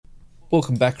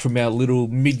welcome back from our little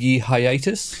mid-year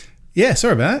hiatus. Yeah,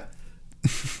 sorry about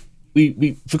that.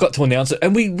 We forgot to announce it,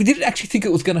 and we didn't actually think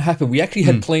it was going to happen. We actually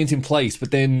had plans in place,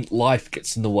 but then life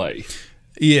gets in the way.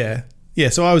 Yeah.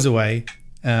 So I was away.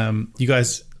 You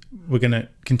guys were going to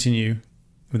continue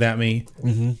without me.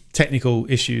 Mm-hmm. Technical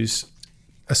issues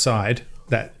aside,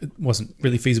 that wasn't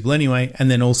really feasible anyway. And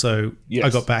then also I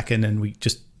got back and then we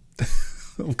just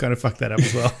kind of fucked that up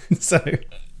as well. So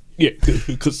yeah,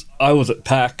 because I was at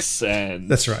PAX and...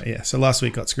 That's right, yeah. So last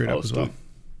week got screwed up as well.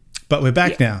 But we're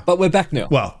back now. But we're back now.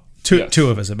 Well, two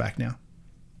of us are back now.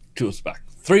 2 of us back.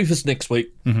 3 of us next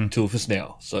week, 2 of us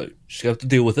now. So just have to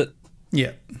deal with it.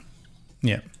 Yeah.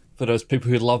 For those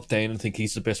people who love Dan and think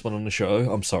he's the best one on the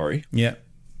show, I'm sorry. Yeah.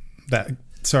 That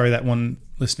one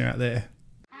listener out there.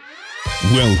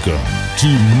 Welcome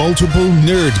to Multiple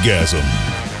Nerdgasm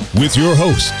with your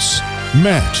hosts,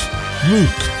 Matt, Luke,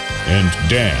 and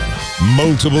Dan.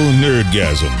 Multiple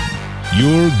Nerdgasm,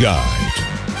 your guide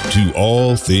to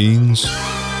all things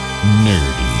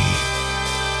nerdy.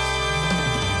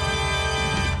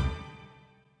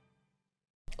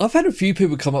 I've had a few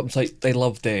people come up and say they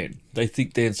love Dan. They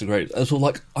think Dan's the greatest. I was all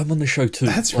like, I'm on the show too.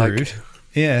 That's rude.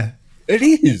 Yeah. It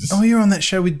is. Oh, you're on that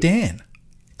show with Dan.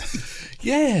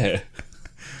 Yeah.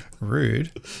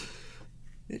 Rude.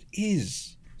 It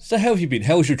is. So how have you been?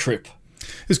 How was your trip?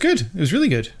 It was good. It was really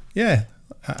good. Yeah.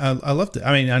 I loved it.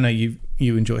 I mean, I know you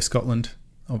enjoy Scotland.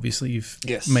 Obviously, you've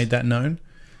made that known.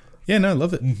 Yeah, no, I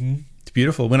love it. Mm-hmm. It's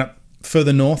beautiful. Went up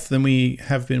further north than we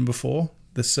have been before.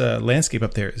 This landscape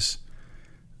up there is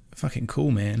fucking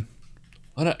cool, man.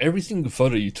 I know, every single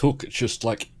photo you took, it's just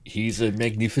like, here's a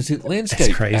magnificent landscape.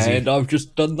 It's crazy. And I've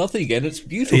just done nothing, and it's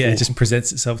beautiful. Yeah, it just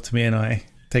presents itself to me, and I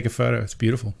take a photo. It's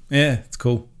beautiful. Yeah, it's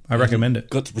cool. I recommend it.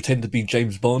 Got to pretend to be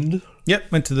James Bond.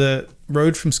 Yep, went to the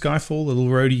road from Skyfall, the little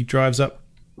road he drives up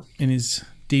in his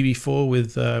DB4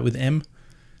 with M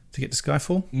to get to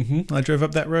Skyfall. Mm-hmm. I drove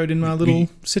up that road in my little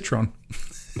Citroen.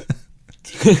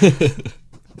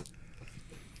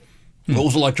 What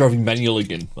was it like driving manual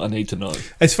again? I need to know.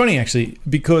 It's funny actually,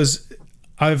 because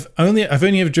I've only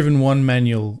ever driven one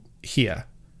manual here,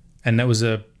 and that was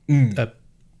a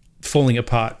falling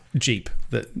apart Jeep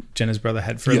that Jenna's brother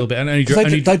had for a little bit. And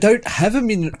they don't have them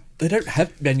in. They don't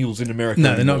have manuals in America.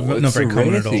 No, they're not very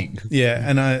common at all. Thing. Yeah,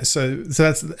 and so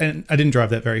that's, and I didn't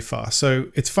drive that very far. So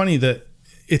it's funny that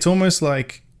it's almost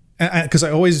like, because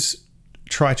I always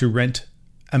try to rent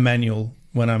a manual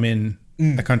when I'm in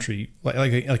a country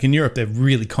like in Europe, they're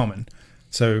really common.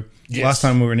 So last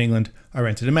time we were in England, I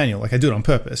rented a manual. Like, I do it on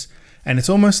purpose, and it's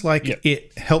almost like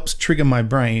it helps trigger my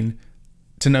brain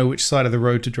to know which side of the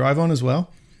road to drive on as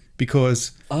well,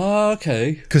 because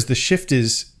because the shift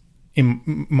is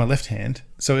in my left hand,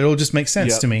 so it all just makes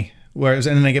sense to me. Whereas,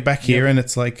 and then I get back here and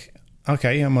it's like,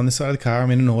 okay, I'm on this side of the car,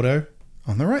 I'm in an auto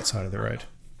on the right side of the road.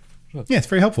 Yeah, it's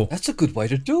very helpful. That's a good way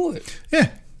to do it. Yeah.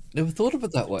 Never thought of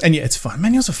it that way. And yeah, it's fun.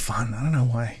 Manuals are fun. I don't know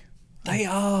why. They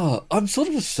are. I'm sort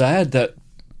of sad that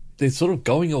they're sort of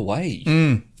going away.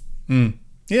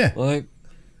 Yeah. Like,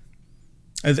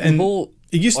 and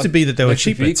it used to be that they were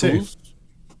cheaper vehicles, too.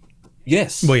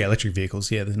 Yes. Well, yeah, electric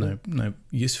vehicles. Yeah, there's no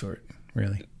use for it,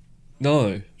 really.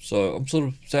 No. So I'm sort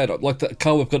of sad. Like, the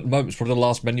car we've got at the moment is probably the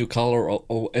last manual car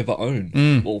I'll ever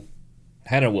own. Well,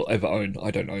 Hannah will ever own.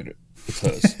 I don't own it. It's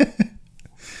hers.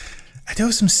 There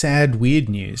was some sad, weird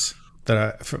news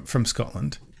that from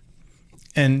Scotland,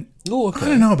 and I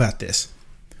don't know about this.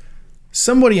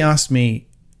 Somebody asked me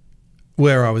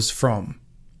where I was from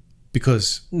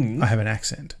because I have an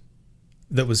accent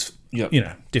that was,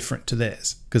 different to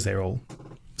theirs because they're all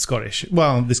Scottish.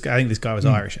 Well, I think this guy was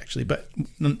Irish actually, but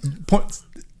put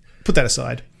that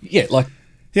aside. Yeah, like,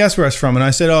 he asked where I was from, and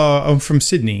I said, "Oh, I'm from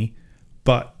Sydney,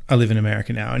 but I live in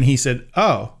America now." And he said,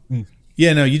 "Oh."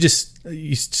 Yeah, no, you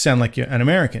sound like you're an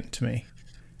American to me.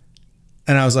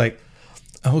 And I was like,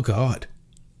 oh, God.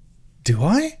 Do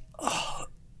I?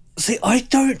 See, I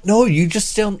don't know. You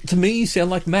sound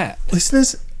like Matt.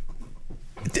 Listeners,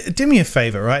 do me a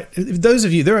favor, right? Those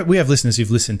of you, we have listeners who've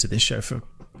listened to this show for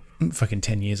fucking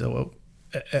 10 years, or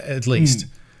at least,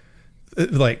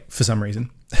 like, for some reason.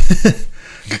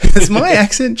 Has my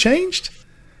accent changed?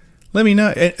 Let me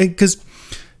know.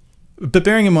 But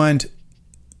bearing in mind,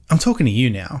 I'm talking to you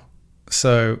now,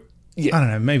 so I don't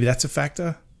know. Maybe that's a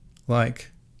factor. Like,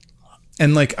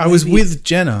 and like I was with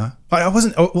Jenna. I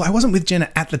wasn't with Jenna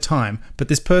at the time, but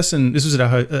this person. This was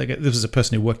this was a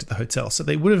person who worked at the hotel, so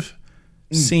they would have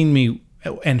seen me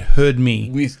and heard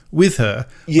me with her.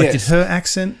 Yes. Like, did her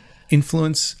accent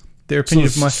influence their opinion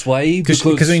of my sway? Because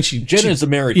I mean, Jenna's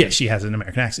American. Yeah, she has an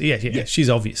American accent. Yeah. She's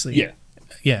obviously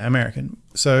American.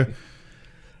 So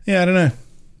yeah, I don't know.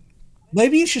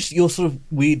 Maybe it's just you're sort of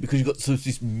weird because you've got sort of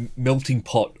this melting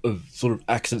pot of sort of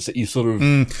accents that you sort of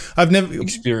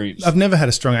experience. I've never had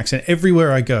a strong accent.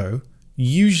 Everywhere I go,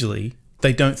 usually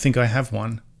they don't think I have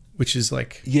one, which is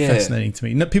like fascinating to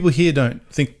me. No, people here don't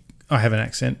think I have an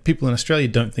accent. People in Australia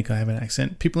don't think I have an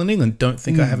accent. People in England don't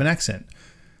think I have an accent.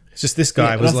 It's just this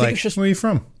guy was like, where are you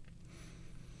from?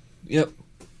 Yep.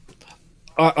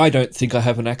 I don't think I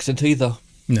have an accent either.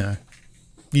 No.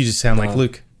 You just sound like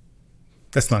Luke.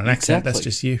 That's not an accent. Exactly. That's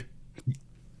just you.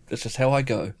 That's just how I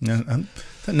go. No, I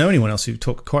don't know anyone else who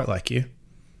talk quite like you.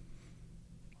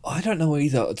 I don't know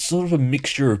either. It's sort of a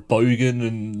mixture of bogan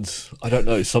and, I don't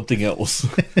know, something else.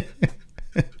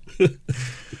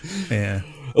 Yeah.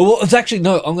 Well, it's actually,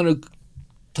 no, I'm going to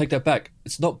take that back.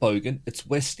 It's not bogan. It's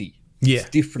Westy. Yeah. It's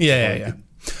different. Yeah.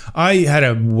 I had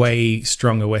a way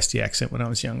stronger Westy accent when I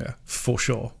was younger, for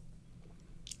sure.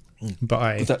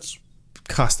 But that's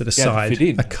cast it aside.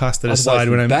 I cast it aside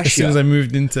as soon as I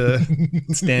moved into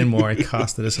Stanmore. I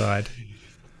cast it aside.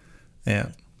 Yeah.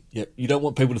 You don't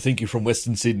want people to think you're from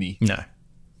Western Sydney.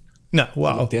 No.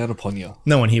 Well, look down upon you.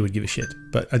 No one here would give a shit.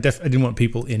 But I didn't want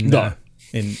people in the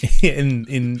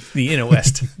inner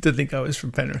west to think I was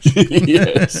from Penrith.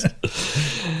 Yes.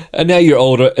 And now you're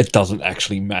older, it doesn't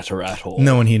actually matter at all.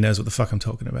 No one here knows what the fuck I'm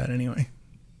talking about anyway.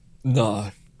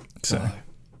 No. So.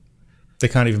 They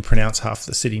can't even pronounce half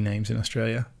the city names in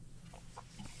Australia.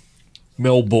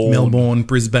 Melbourne,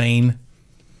 Brisbane.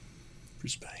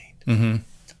 Mm-hmm.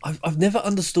 I've never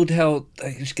understood how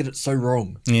they just get it so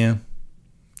wrong. Yeah.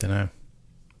 Don't know.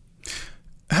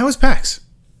 How was PAX?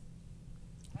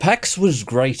 PAX was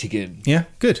great again. Yeah,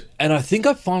 good. And I think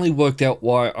I finally worked out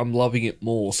why I'm loving it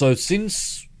more. So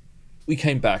since we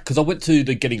came back, because I went to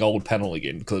the Getting Old panel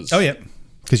again. Because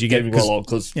you get well old.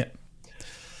 Because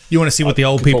you want to see what the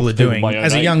old people are doing.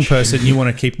 As a young person, you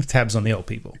want to keep tabs on the old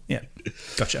people. Yeah,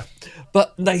 gotcha.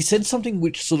 But they said something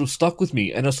which sort of stuck with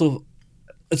me, and it's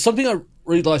something I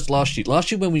realised last year.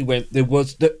 Last year when we went, the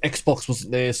Xbox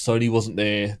wasn't there, Sony wasn't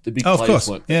there, the big players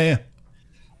weren't there. Yeah.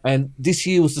 And this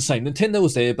year was the same. Nintendo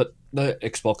was there, but no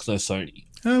Xbox, no Sony.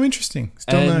 Oh, interesting.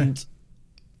 Still no.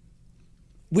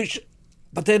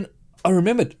 But then I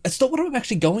remembered, it's not what I'm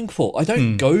actually going for. I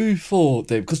don't go for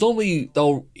them, because normally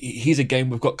here's a game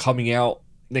we've got coming out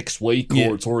next week,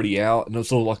 or it's already out, and it's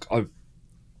sort of like,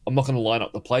 I'm not going to line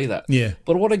up to play that. Yeah.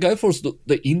 But what I go for is the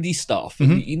indie stuff,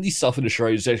 and the indie stuff in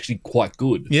Australia is actually quite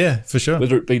good. Yeah, for sure.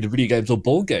 Whether it be the video games or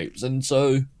board games. And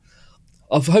so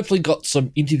I've hopefully got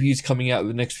some interviews coming out in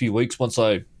the next few weeks once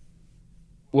I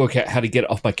work out how to get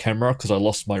it off my camera, because I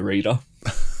lost my reader.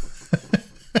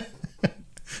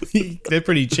 They're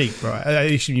pretty cheap, right? I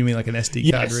assume you mean like an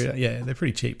SD card reader. Yeah, they're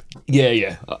pretty cheap.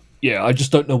 Yeah. I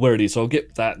just don't know where it is, so I'll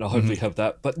get that and I'll hopefully have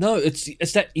that. But no, it's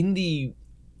that indie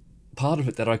part of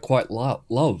it that I quite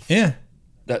love. Yeah.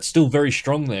 That's still very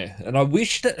strong there. And I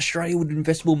wish that Australia would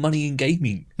invest more money in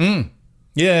gaming.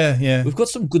 Yeah. We've got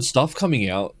some good stuff coming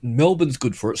out. Melbourne's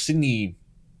good for it. Sydney,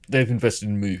 they've invested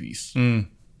in movies.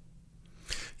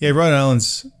 Yeah, Rhode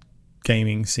Island's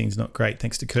gaming scene's not great,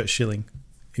 thanks to Kurt Schilling,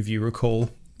 if you recall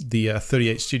the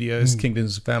 38 Studios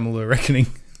Kingdoms of Amalur Reckoning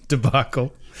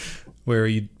debacle, where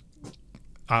he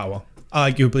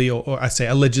arguably, or I say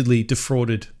allegedly,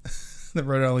 defrauded the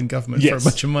Rhode Island government for a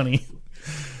bunch of money.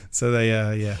 So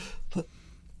they,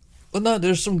 But no,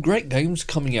 there's some great games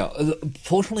coming out.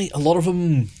 Fortunately, a lot of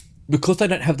them, because they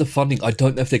don't have the funding, I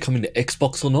don't know if they're coming to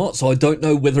Xbox or not, so I don't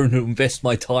know whether to invest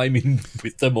my time in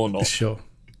with them or not. Sure.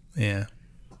 Yeah.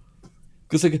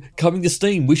 Because they're coming to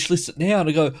Steam, wishlist it now, and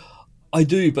I go, I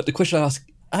do, but the question I ask,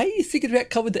 are you thinking about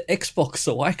coming to Xbox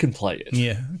so I can play it?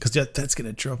 Yeah, because that's going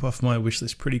to drop off my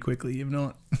wishlist pretty quickly, if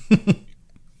not.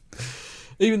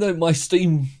 Even though my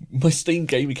Steam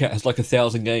game account has like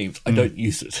 1,000 games, I don't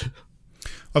use it.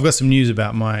 I've got some news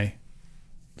about my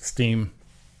Steam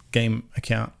game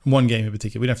account. One game in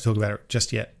particular. We don't have to talk about it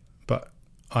just yet, but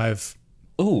I've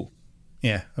got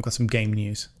some game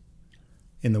news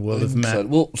in the world of Matt.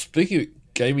 Well, speaking of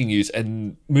gaming news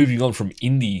and moving on from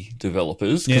indie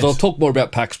developers, because I'll talk more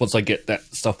about PAX once I get that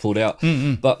stuff pulled out,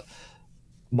 but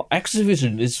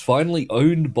Activision is finally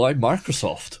owned by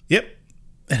Microsoft. Yep,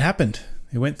 it happened.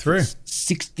 It went through.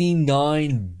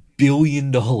 $69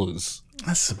 billion.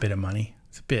 That's a bit of money.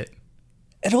 It's a bit.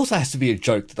 It also has to be a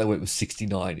joke that they went with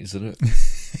 69, isn't it?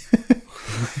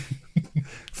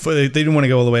 They didn't want to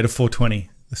go all the way to 420,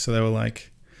 so they were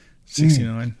like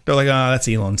 69. They're like, that's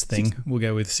Elon's thing. We'll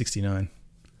go with 69.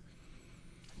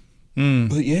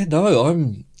 But yeah,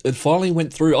 no, it finally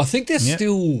went through. I think there's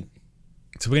still...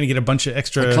 So we're going to get a bunch of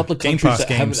extra a couple of Game countries Pass that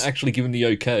games. haven't actually given the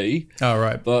okay. Oh,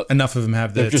 right. But enough of them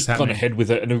have that. They've just gone ahead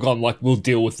with it and have gone like, we'll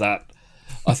deal with that.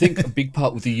 I think a big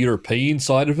part with the European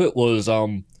side of it was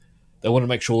they want to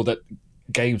make sure that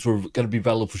games were going to be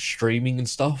available for streaming and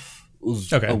stuff. It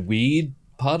was a weird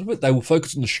part of it. They were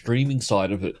focused on the streaming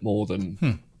side of it more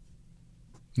than...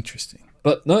 Interesting.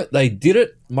 But no, they did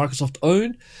it. Microsoft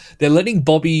own. They're letting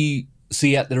Bobby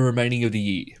see out the remaining of the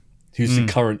year, who's the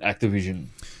current Activision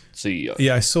CEO.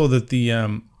 Yeah, I saw that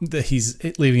that he's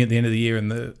leaving at the end of the year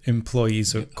and the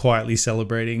employees are quietly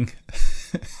celebrating.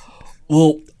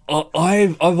 Well,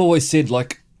 I've always said,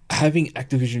 like, having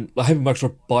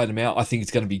Microsoft buy them out, I think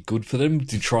it's going to be good for them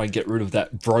to try and get rid of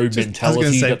that bro mentality. I was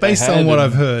going to say, based on what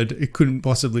I've heard, it couldn't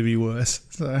possibly be worse.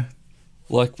 So,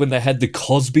 like when they had the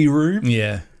Cosby room.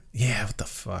 Yeah. Yeah, what the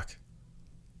fuck?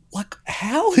 Like,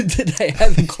 how did they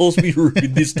have a Cosby room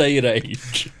in this day and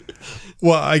age?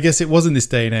 Well, I guess it wasn't this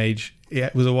day and age. Yeah,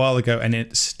 it was a while ago, and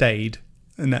it stayed.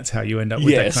 And that's how you end up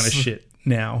with that kind of shit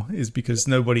now, is because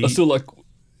nobody... I still like...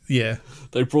 Yeah.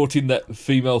 They brought in that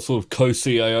female sort of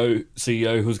CEO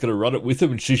who was going to run it with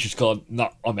them, and she's just gone,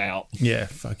 nah, I'm out. Yeah,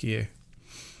 fuck you.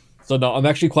 So no, I'm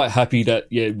actually quite happy that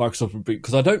Microsoft would be,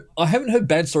 because I haven't heard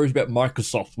bad stories about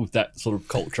Microsoft with that sort of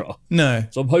culture. No.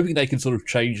 So I'm hoping they can sort of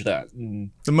change that.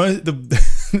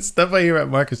 The stuff I hear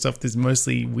about Microsoft is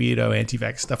mostly weirdo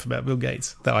anti-vax stuff about Bill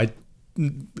Gates that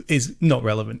is not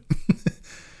relevant,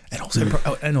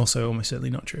 and also almost certainly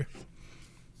not true.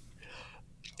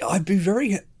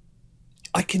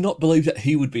 I cannot believe that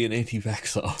he would be an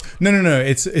anti-vaxxer. No.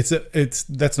 It's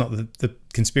that's not the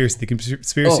conspiracy. The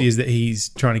conspiracy is that he's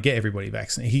trying to get everybody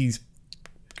vaccinated. He's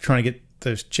trying to get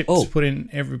those chips put in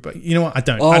everybody. You know what? I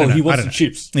don't know. He wants the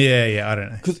chips. Yeah. I don't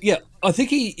know. Because I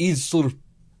think he is sort of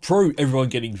pro everyone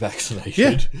getting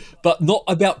vaccinated, but not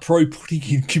about pro putting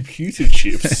in computer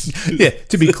chips. Yeah.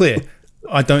 To be clear,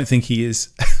 I don't think he is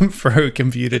pro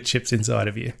computer chips inside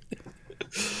of you.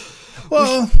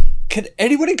 Well. Can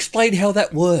anyone explain how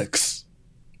that works?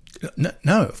 No,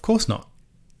 of course not.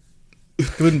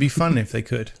 It wouldn't be fun if they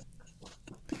could.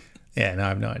 Yeah, no, I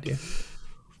have no idea.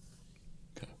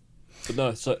 But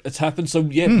no, so it's happened. So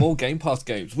more Game Pass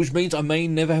games, which means I may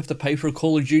never have to pay for a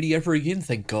Call of Duty ever again,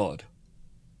 thank God.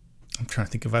 I'm trying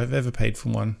to think if I've ever paid for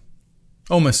one.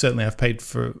 Almost certainly I've paid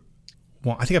for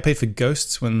one. I think I paid for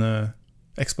Ghosts when the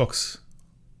Xbox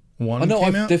One came out.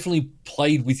 I've definitely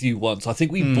played with you once. I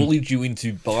think we bullied you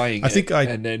into buying it.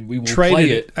 And then we will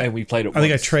play it, and we played it once. I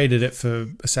think I traded it for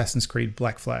Assassin's Creed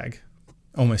Black Flag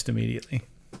almost immediately.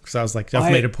 Because I was like,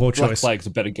 I've made a poor choice. Black Flag's a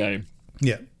better game.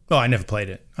 Yeah. Oh, I never played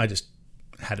it. I just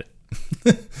had it.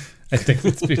 I think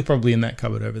it's probably in that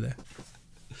cupboard over there.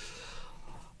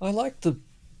 I like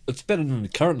it's better than the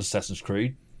current Assassin's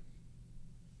Creed.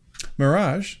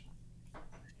 Mirage?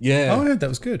 Yeah. Oh, I heard that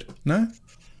was good. No?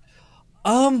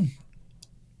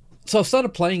 So I started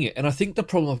playing it, and I think the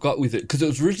problem I've got with it, because it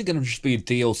was originally going to just be a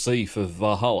DLC for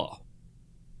Valhalla.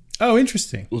 Oh,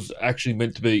 interesting. It was actually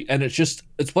meant to be, and it's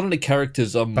one of the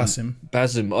characters, Basim.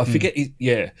 I forget,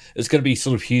 it's going to be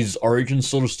sort of his origin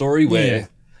sort of story where...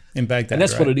 in Baghdad, and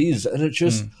that's what it is, and it's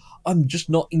just, I'm just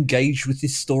not engaged with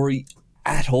this story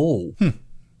at all.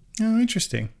 Oh,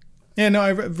 interesting. Yeah, no,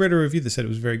 I read a review that said it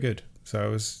was very good, so I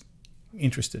was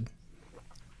interested.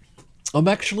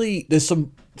 There's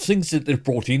some things that they've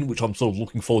brought in which I'm sort of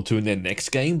looking forward to in their next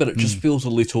game, but it just feels a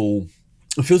little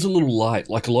light,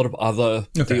 like a lot of other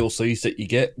DLCs that you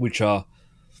get, which are,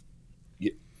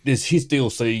 there's his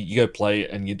DLC, you go play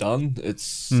it and you're done.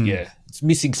 It's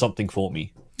missing something for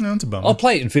me. No, it's a bummer. I'll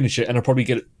play it and finish it, and I'll probably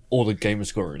get all the gamer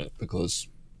score in it because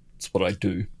it's what I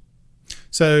do.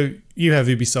 So you have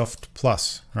Ubisoft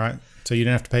Plus, right? So you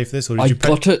don't have to pay for this, or did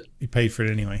got it. You paid for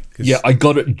it anyway. Yeah, I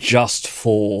got it just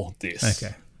for this.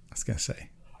 Okay, I was gonna say.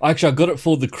 Actually, I got it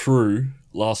for The Crew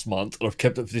last month, and I've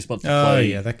kept it for this month to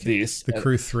play this. The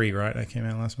Crew 3, right? That came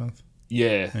out last month.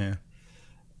 Yeah.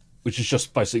 Which is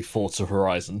just basically Forza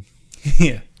Horizon.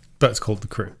 Yeah, but it's called The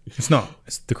Crew. It's not.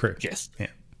 It's The Crew. Yes. Yeah.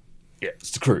 Yeah,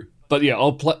 it's The Crew. But yeah,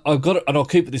 I've got it, and I'll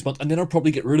keep it this month, and then I'll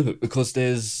probably get rid of it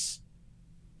because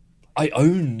I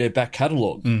own their back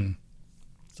catalogue.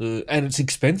 So, and it's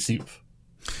expensive.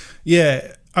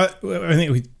 Yeah, I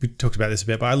think we talked about this a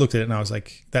bit, but I looked at it and I was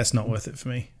like, that's not worth it for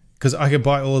me. Because I could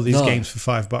buy all of these games for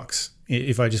 $5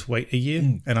 if I just wait a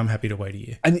year, and I'm happy to wait a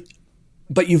year.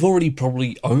 But you've already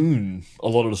probably owned a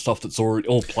lot of the stuff that's already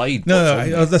all played.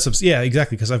 Yeah,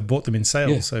 exactly, because I've bought them in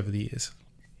sales over the years.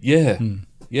 Yeah,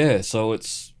 yeah. So I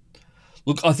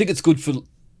think it's good for.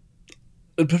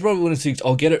 Probably when it's,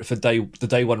 I'll get it for the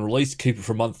day one release, keep it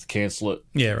for a month, cancel it.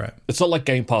 Yeah, right. It's not like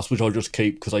Game Pass, which I'll just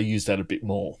keep because I use that a bit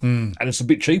more, and it's a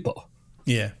bit cheaper.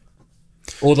 Yeah.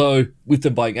 Although with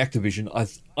them buying Activision,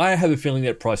 I have a feeling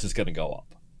that price is going to go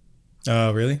up.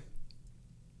 Oh, really?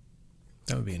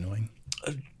 That would be annoying.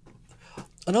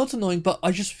 I know it's annoying, but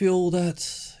I just feel that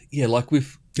like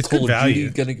with It's Call good of Duty value.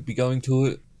 going to be going to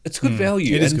it, it's good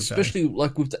value, it is and good value. especially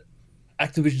like with the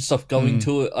Activision stuff going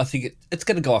to it, I think it's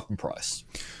going to go up in price.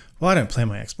 Well, I don't play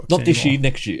my Xbox Not anymore. this year,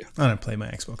 next year. I don't play my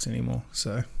Xbox anymore,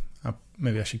 so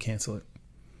maybe I should cancel it.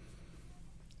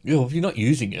 Yeah, well, if you're not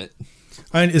using it,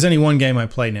 There's only one game I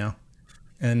play now,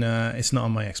 and it's not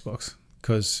on my Xbox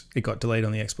because it got delayed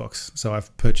on the Xbox. So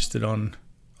I've purchased it on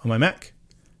my Mac.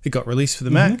 It got released for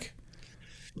the Mac,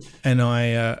 and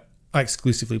I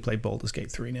exclusively play Baldurs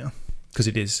Gate 3 now because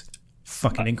it is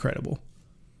fucking incredible.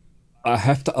 I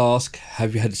have to ask: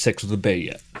 have you had sex with a bear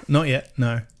yet? Not yet,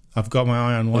 no. I've got my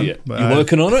eye on one. Yeah, but you're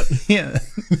working on it. Yeah,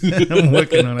 I'm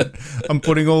working on it. I'm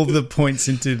putting all the points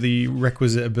into the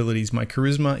requisite abilities. My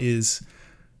charisma is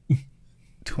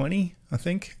 20, I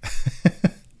think.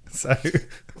 So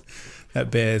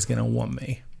that bear is going to want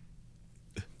me.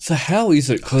 So how is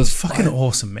it? Because It's fucking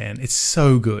awesome, man. It's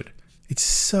so good. It's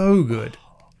so good.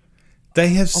 They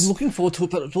have... I'm looking forward to it,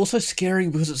 but it's also scary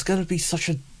because it's going to be it's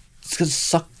going to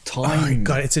suck time. Oh my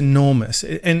God, it's enormous.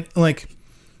 And like...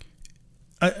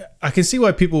 I can see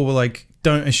why people were like,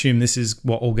 don't assume this is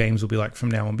what all games will be like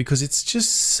from now on, because it's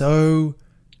just so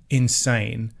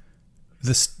insane.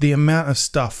 The amount of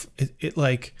stuff, it's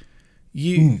like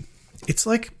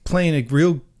playing a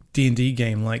real D&D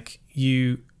game. Like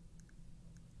there's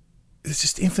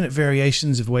just infinite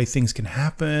variations of way things can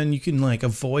happen. You can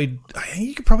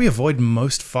you could probably avoid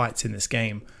most fights in this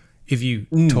game if you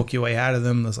talk your way out of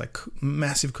them. There's like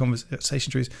massive conversation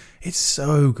trees. It's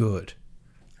so good.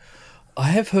 I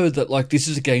have heard that like this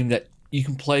is a game that you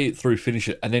can play it through, finish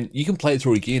it, and then you can play it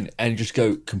through again and just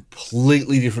go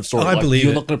completely different story. I believe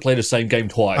you're it. not going to play the same game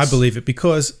twice. I believe it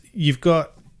because you've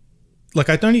got like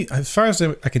as far as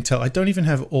I can tell, I don't even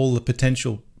have all the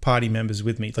potential party members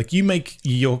with me. Like you make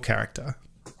your character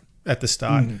at the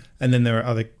start, and then there are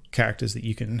other characters that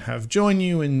you can have join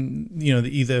you, and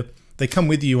either they come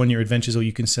with you on your adventures, or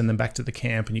you can send them back to the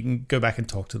camp, and you can go back and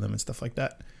talk to them and stuff like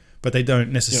that. But they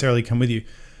don't necessarily come with you.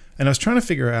 And I was trying to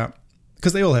figure out,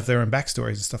 because they all have their own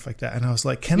backstories and stuff like that, and I was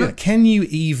like, can you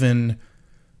even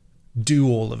do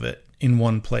all of it in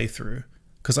one playthrough?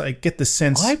 Because I get the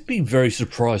sense... I'd be very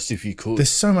surprised if you could.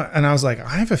 There's so much... And I was like,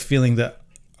 I have a feeling that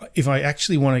if I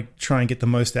actually want to try and get the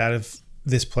most out of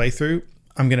this playthrough,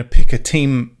 I'm going to pick a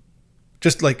team,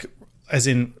 just like, as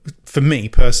in, for me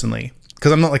personally,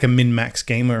 because I'm not like a min-max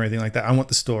gamer or anything like that. I want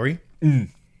the story.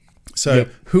 So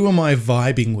who am I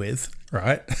vibing with,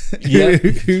 right?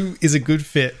 Who is a good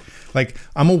fit? Like,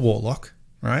 I'm a warlock,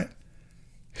 right?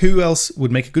 Who else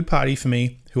would make a good party for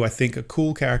me, who I think are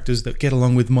cool characters that get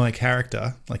along with my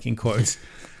character, like in quotes,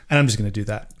 and I'm just going to do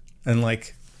that. And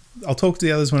like, I'll talk to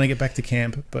the others when I get back to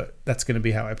camp, but that's going to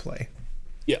be how I play.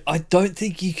 Yeah, I don't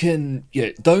think you can... Yeah,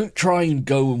 don't try and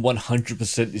go in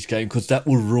 100% this game, because that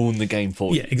will ruin the game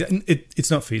for you. Yeah, exactly. It's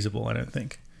not feasible, I don't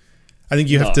think. I think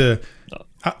you have to...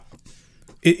 No.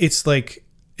 It's like...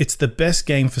 It's the best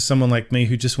game for someone like me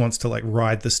who just wants to like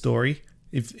ride the story,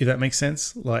 if that makes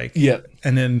sense. Like, yeah.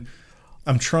 And then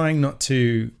I'm trying not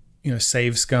to,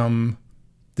 save scum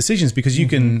decisions, because you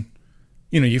can,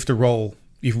 you have to roll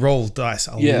dice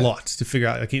a lot to figure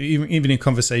out, like even in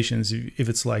conversations, if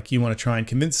it's like you want to try and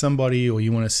convince somebody, or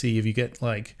you want to see if you get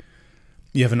like,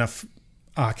 you have enough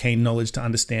arcane knowledge to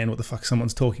understand what the fuck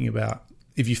someone's talking about.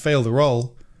 If you fail the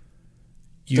roll,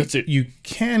 you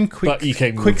can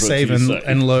quick save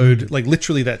and load, like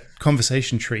literally that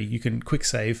conversation tree. You can quick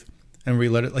save and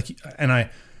reload it. Like, and I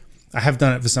have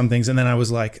done it for some things, and then I was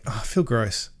like, I feel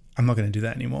gross. I'm not going to do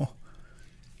that anymore.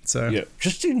 So yeah,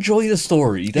 just enjoy the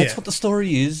story. That's what the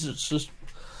story is. It's just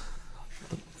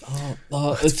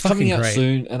it's coming out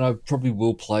soon, and I probably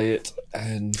will play it.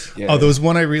 And there was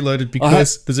one I reloaded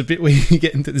because there's a bit where you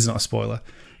get into. This is not a spoiler.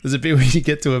 There's a bit where you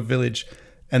get to a village,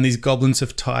 and these goblins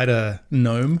have tied a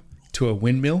gnome to a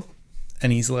windmill,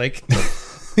 and he's like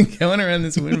going around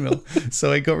this windmill.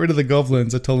 So I got rid of the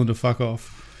goblins. I told them to fuck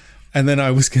off, and then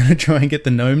I was going to try and get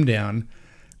the gnome down,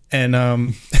 and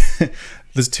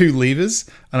there's two levers,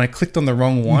 and I clicked on the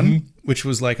wrong one, which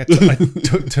was like I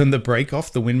turned the brake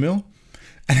off the windmill,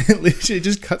 and it literally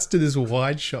just cuts to this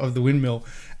wide shot of the windmill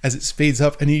as it speeds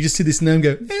up, and you just see this gnome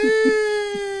go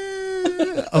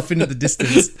off into the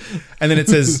distance, and then it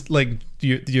says like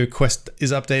your quest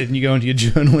is updated, and you go into your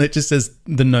journal, and it just says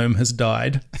the gnome has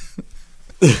died.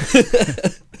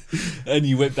 And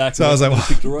you went back. So I was like,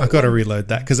 I've got to reload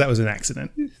that because that was an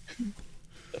accident.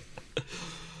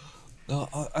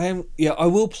 I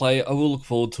will play it. I will look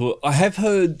forward to it. I have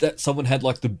heard that someone had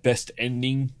like the best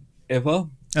ending ever.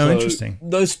 Oh, interesting.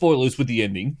 No spoilers with the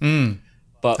ending.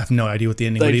 But I have no idea what the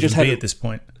ending would even be at this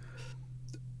point.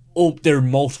 or there are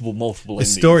multiple The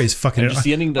endings. story is fucking. And just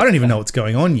the ending I don't even know what's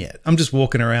going on yet. I'm just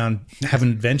walking around having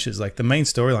adventures. Like the main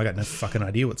story, I got no fucking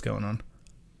idea what's going on.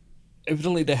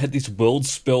 Evidently, they had this world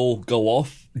spell go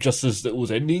off just as it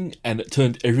was ending, and it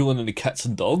turned everyone into cats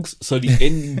and dogs. So the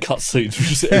ending cutscenes were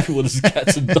just everyone as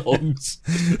cats and dogs.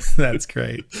 That's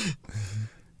great.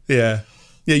 Yeah.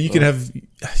 You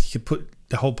could put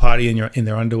the whole party in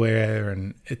their underwear,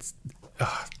 and it's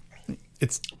really.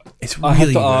 I have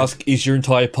to good. ask: is your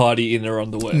entire party in their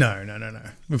underwear? No.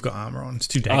 We've got armor on. It's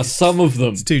too dangerous. Are some of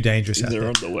them? It's too dangerous in out their there.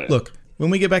 underwear. Look,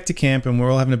 when we get back to camp and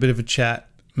we're all having a bit of a chat,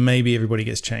 maybe everybody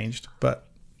gets changed. But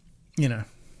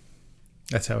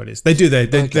that's how it is. They do. They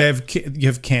have you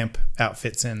have camp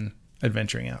outfits and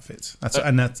adventuring outfits.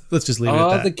 Let's just leave it at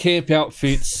that. Are the camp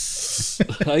outfits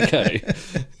okay?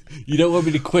 You don't want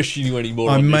me to question you anymore.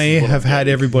 I may have had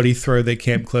everybody throw their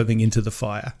camp clothing into the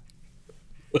fire.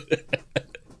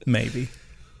 Maybe.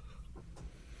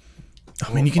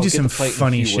 I mean, you can do some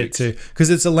funny shit too, because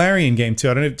it's a Larian game too.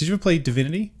 I don't know. Did you ever play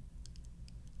Divinity?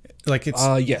 Like it's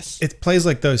yes. It plays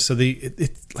like those. So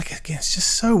it's like, again, it's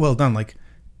just so well done. Like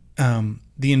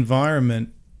the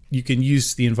environment, you can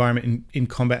use the environment in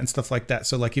combat and stuff like that.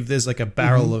 So like if there's like a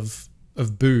barrel of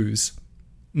booze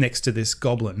next to this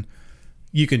goblin,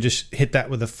 you can just hit that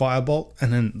with a firebolt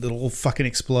and then it'll all fucking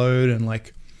explode and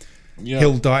like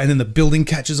he'll die, and then the building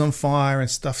catches on fire and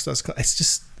stuff starts.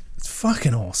 It's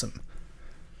fucking awesome.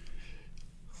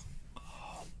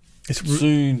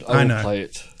 Soon I will play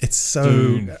it. It's so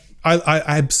soon. I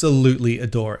absolutely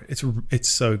adore it. It's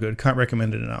so good. Can't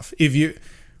recommend it enough.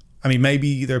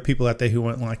 Maybe there are people out there who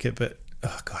won't like it, but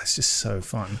oh god, it's just so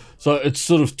fun. So it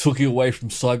sort of took you away from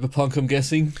Cyberpunk, I'm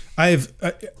guessing. I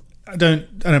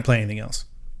don't play anything else.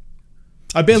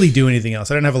 I barely do anything else.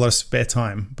 I don't have a lot of spare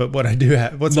time, but what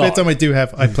spare time I do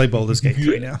have, I play Baldurs Gate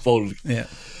 3 now. Yeah.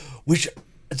 Which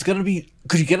it's going to be,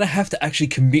 because you're going to have to actually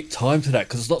commit time to that,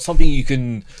 because it's not something you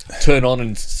can turn on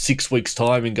in 6 weeks'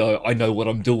 time and go, I know what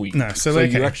I'm doing. No, so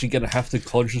you're actually going to have to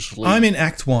consciously. I'm in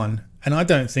Act 1, and I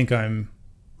don't think I'm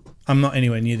not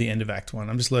anywhere near the end of Act 1.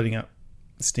 I'm just loading up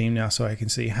Steam now so I can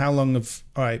see how long have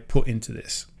I put into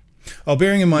this. Oh,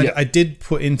 bearing in mind, I did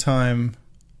put in time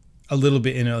a little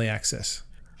bit in early access.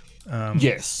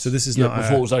 Yes. So this is not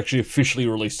before it was actually officially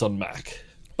released on Mac.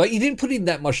 But you didn't put in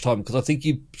that much time, because I think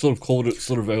you sort of called it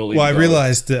sort of early. Well, I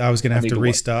realized that I was going to have to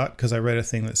restart, because I read a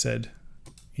thing that said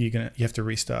you have to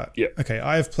restart. Yeah. Okay,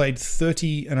 I have played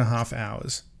 30 and a half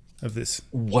hours of this.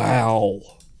 Wow.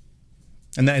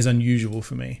 And that is unusual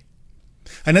for me.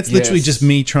 And that's literally just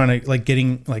me trying to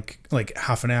getting like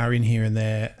half an hour in here and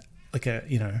there,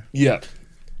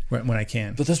 when I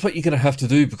can. But that's what you're going to have to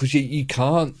do, because you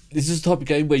can't. This is the type of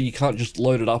game where you can't just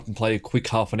load it up and play a quick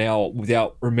half an hour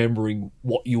without remembering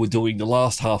what you were doing the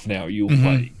last half an hour you were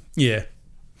playing. Yeah.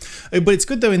 But it's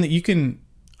good though in that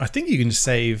I think you can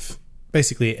save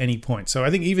basically at any point. So I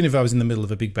think even if I was in the middle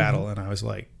of a big battle and I was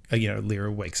like, Lyra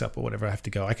wakes up or whatever, I have to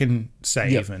go, I can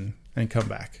save and come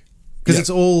back. Because it's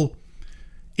all,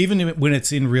 even when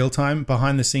it's in real time,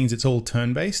 behind the scenes, it's all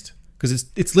turn-based. Because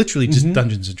it's literally just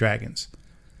Dungeons and Dragons.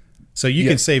 So you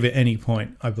can save at any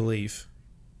point, I believe,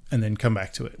 and then come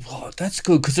back to it. Oh, that's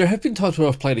good, because there have been times where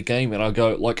I've played a game and I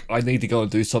go, I need to go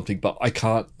and do something, but I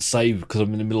can't save because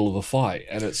I'm in the middle of a fight.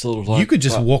 And it's sort of like... You could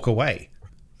just walk away.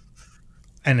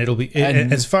 And it'll be...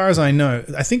 as far as I know,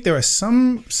 I think there are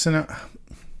some... I'd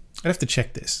have to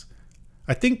check this.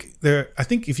 I think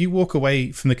if you walk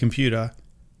away from the computer,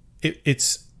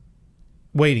 it's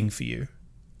waiting for you.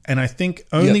 And I think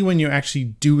only when you're actually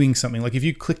doing something, like if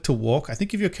you click to walk, I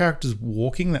think if your character's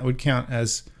walking, that would count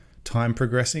as time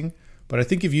progressing. But I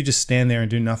think if you just stand there and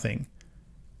do nothing,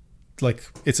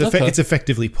 it's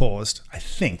effectively paused. I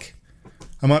think.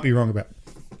 I might be wrong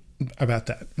about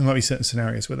that. There might be certain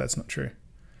scenarios where that's not true.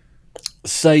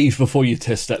 Save before you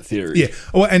test that theory. Yeah.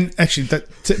 Oh, and actually,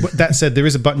 that said, there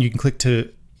is a button you can click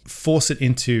to force it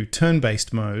into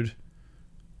turn-based mode.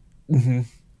 Mm-hmm.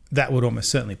 That would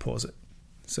almost certainly pause it.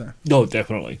 So. No,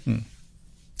 definitely.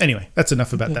 Anyway, that's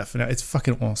enough about that for now. It's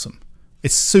fucking awesome.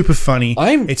 It's super funny.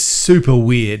 It's super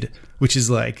weird, which is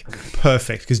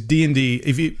perfect, because D&D.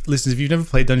 If you've never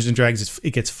played Dungeons and Dragons,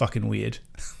 it gets fucking weird.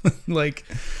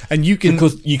 And you can,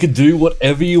 because you can do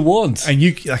whatever you want, and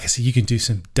you can do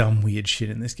some dumb weird shit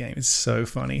in this game. It's so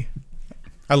funny.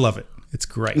 I love it. It's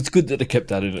great. It's good that they kept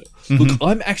that in it. Look,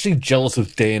 I'm actually jealous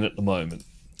of Dan at the moment.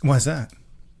 Why is that?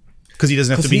 Because he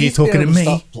doesn't have to be here talking to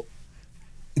me.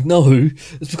 No,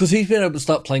 it's because he's been able to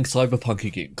start playing Cyberpunk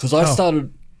again. Because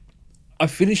I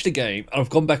finished the game, and I've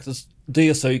gone back to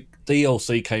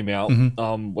DLC came out,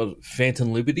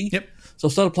 Phantom Liberty. Yep. So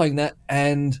I started playing that,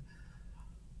 and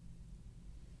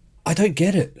I don't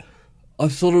get it.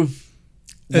 I've sort of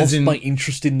lost my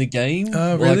interest in the game.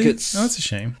 Oh, really? Like That's a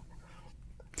shame.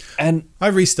 And I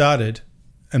restarted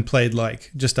and played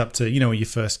like just up to, when you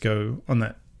first go on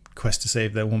that quest to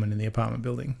save that woman in the apartment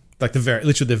building. Like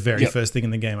literally the very first thing in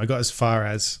the game. I got as far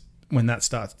as when that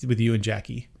starts with you and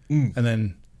Jackie. And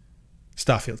then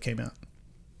Starfield came out.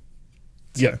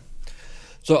 So. Yeah.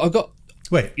 So I got...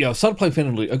 Wait. Yeah, I started playing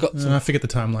Phantom League. I forget the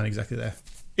timeline exactly there.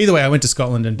 Either way, I went to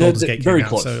Scotland and Baldurs Gate came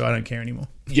out, so I don't care anymore.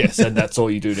 Yes, and that's all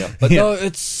you do now. But no,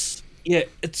 it's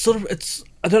sort of,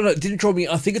 I don't know, it didn't draw me.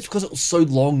 I think it's because it was so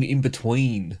long in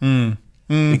between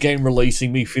the game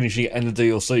releasing, me finishing it, and the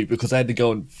DLC, because I had to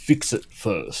go and fix it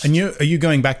first. And are you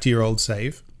going back to your old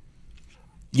save?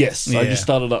 Yes, I just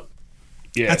started up.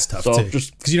 Yeah, that's tough too.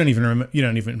 Because you don't even remember, you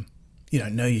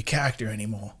don't know your character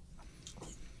anymore.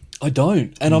 I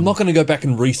don't, and I'm not going to go back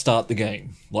and restart the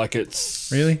game. Like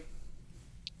it's really.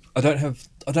 I don't have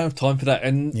time for that,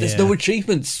 and there's no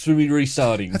achievements for me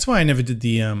restarting. That's why I never did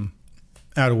the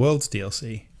Outer Worlds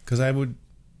DLC, because I would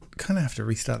kind of have to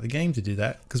restart the game to do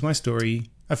that, because my story,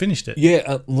 I finished it.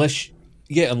 Yeah, unless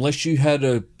you had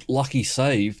a lucky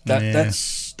save,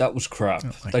 that was crap.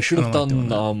 They should have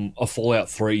done a Fallout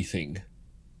 3 thing.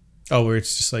 Oh, where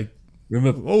it's just like,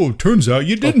 remember? Oh, it turns out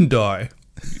you didn't die.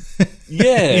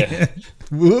 Yeah.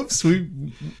 Whoops.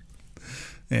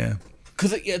 Yeah.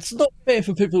 Because it's not fair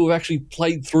for people who actually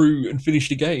played through and finished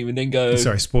the game and then go...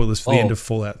 Sorry, spoilers for the end of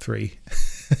Fallout 3.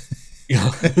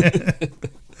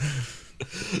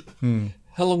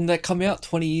 How long did that come out?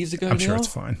 20 years ago I'm sure it's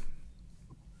fine.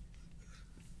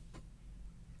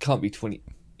 Can't be 20...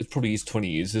 It probably is 20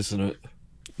 years, isn't it?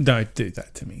 Don't do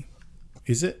that to me.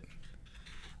 Is it?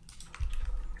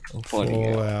 I'm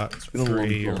finding Fallout It's been a long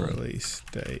 3 time. release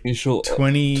date. You sure?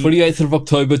 28th of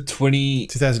October 2008.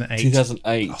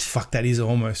 2008. Oh, fuck, that is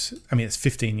almost... I mean, it's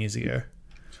 15 years ago.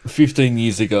 15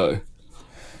 years ago.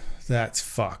 That's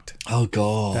fucked. Oh,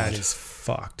 God. That is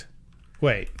fucked.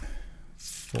 Wait.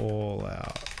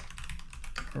 Fallout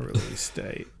release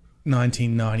date.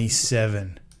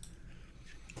 1997.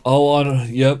 Oh,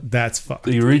 yep. That's fucked.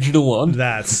 The original one.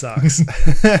 That sucks.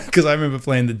 Because I remember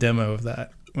playing the demo of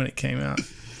that when it came out.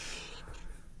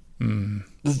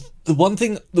 The one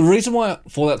thing, the reason why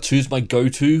Fallout 2 is my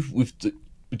go-to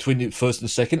between the first and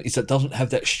the second is that it doesn't have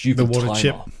that stupid the water timer.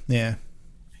 chip. Yeah.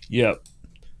 Yep.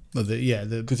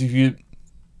 Because if you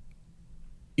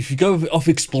go off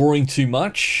exploring too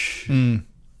much and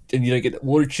you don't get that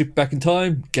water chip back in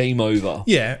time, game over.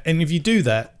 Yeah, and if you do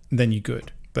that, then you're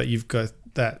good. But you've got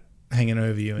that hanging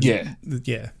over you. And yeah.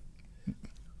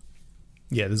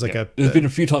 There's like there's been a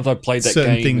few times I've played that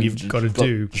certain game thing and you've got to got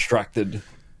do. Distracted.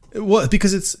 Well,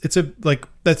 because it's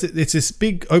this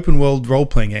big open world role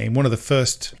playing game, one of the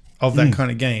first of that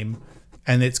kind of game,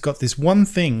 and it's got this one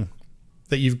thing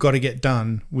that you've got to get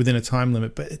done within a time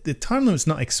limit, but the time limit's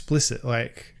not explicit.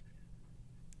 Like,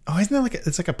 isn't there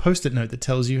it's like a post-it note that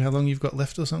tells you how long you've got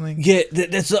left or something? Yeah,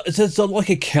 it's not like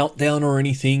a countdown or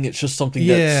anything. It's just something.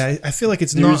 I feel like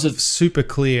it's not super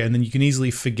clear, and then you can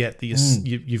easily forget that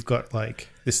you've got like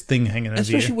this thing hanging over you.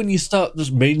 Especially when you start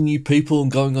just meeting new people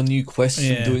and going on new quests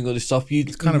and doing all this stuff, you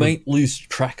may lose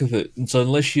track of it. And so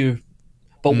unless you...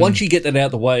 But once you get that out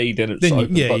of the way, then it's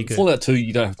open. But Fallout 2,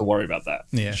 you don't have to worry about that.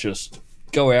 Yeah. It's just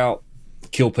go out,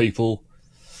 kill people,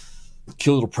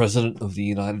 kill the President of the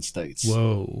United States.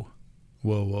 Whoa.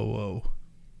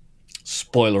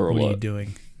 Spoiler alert. What are you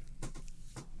doing?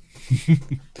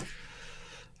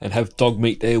 And have dog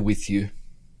meat there with you.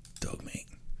 Dog meat.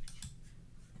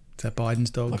 Is that Biden's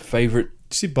dog? My favourite.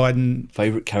 Did you see Biden?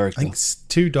 Favourite character. I think it's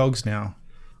 2 dogs now.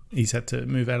 He's had to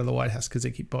move out of the White House because they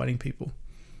keep biting people.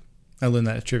 I learned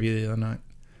that at trivia the other night.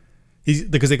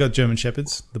 Because they got German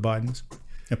Shepherds, the Bidens.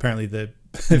 Apparently they've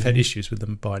had issues with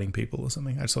them biting people or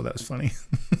something. I just thought that was funny.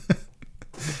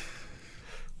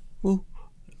 Well,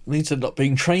 it means they're not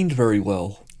being trained very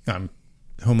well.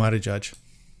 Who am I to judge?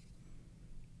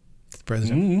 The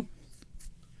president.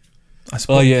 I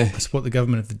support the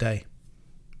government of the day.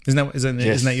 Isn't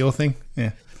that your thing?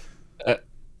 Yeah.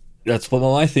 That's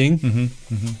my thing.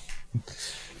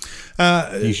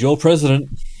 He's your president.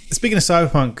 Speaking of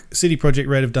Cyberpunk, CD Projekt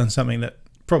Red have done something that's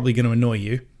probably going to annoy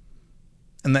you.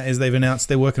 And that is they've announced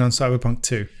they're working on Cyberpunk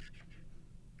 2.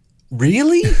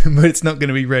 Really? But it's not going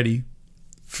to be ready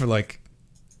for like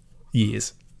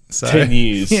years. So, 10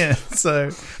 years. Yeah. So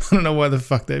I don't know why the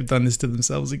fuck they've done this to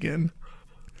themselves again.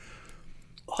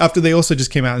 After they also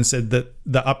just came out and said that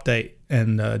the update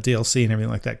and DLC and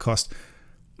everything like that cost,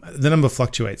 the number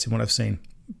fluctuates in what I've seen,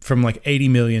 from like $80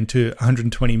 million to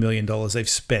 $120 million they've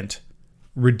spent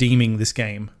redeeming this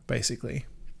game, basically.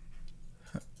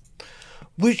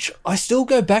 Which I still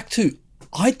go back to.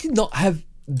 I did not have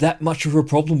that much of a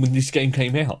problem when this game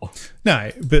came out.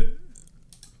 No, but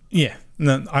yeah,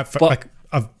 no, like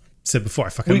I've said before, I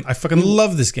fucking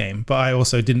love this game, but I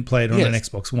also didn't play it on an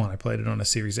Xbox One. I played it on a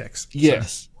Series X.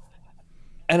 Yes. So.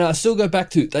 And I still go back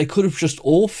to, they could have just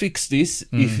all fixed this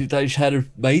if they had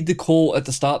made the call at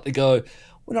the start to go,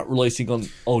 we're not releasing on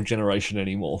old generation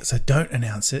anymore. So don't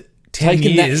announce it 10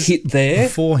 years that hit there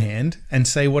beforehand and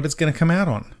say what it's going to come out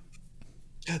on.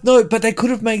 No, but they could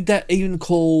have made that even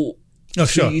call 2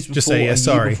 years before, just say,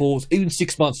 sorry. Before, even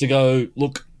 6 months ago,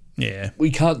 look,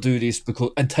 we can't do this,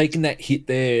 because, and taking that hit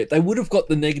there, they would have got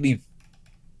the negative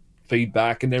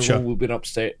feedback and everyone would have been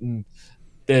upset and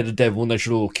they're the devil and they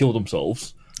should all kill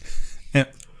themselves. Yeah,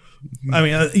 I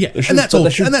mean, and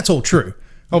that's all true,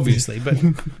 obviously, but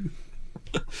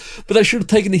they should have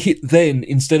taken the hit then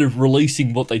instead of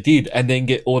releasing what they did and then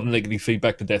get all the negative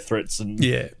feedback to death threats and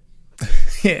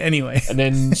anyway, and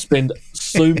then spend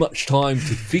so much time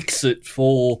to fix it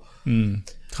for time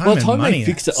by the time money, they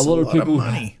fix it. A lot of people,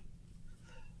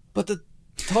 but the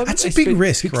time that's a big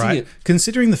risk, right?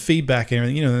 Considering the feedback and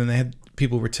everything, and they had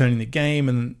people returning the game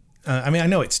and. I mean, I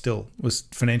know it still was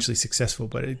financially successful,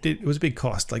 but it was a big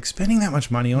cost. Like, spending that much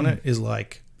money on it is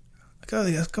like, oh,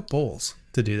 they've got balls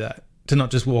to do that, to not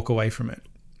just walk away from it.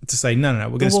 To say, no,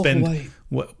 we're going to spend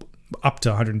up to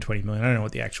 120 million. I don't know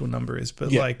what the actual number is,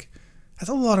 but like, that's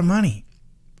a lot of money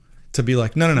to be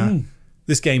like, no,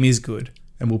 this game is good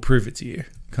and we'll prove it to you,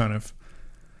 kind of.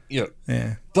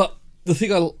 Yeah. But the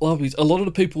thing I love is a lot of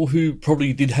the people who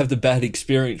probably did have the bad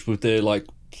experience with their, like,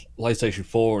 PlayStation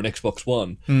 4 and Xbox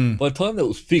One, by the time that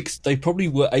was fixed, they probably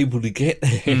were able to get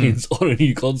their hands on a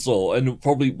new console, and it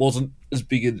probably wasn't as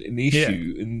big an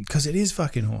issue. Because it is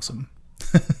fucking awesome.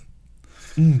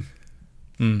 And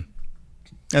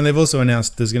they've also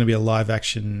announced there's going to be a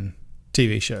live-action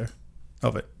TV show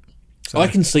of it. So I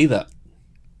can see that.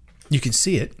 You can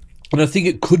see it? And I think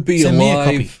it could be Send me a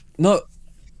copy. No,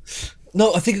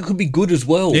 I think it could be good as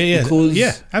well.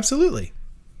 Yeah, absolutely.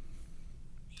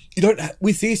 You don't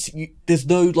with this. There's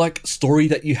no like story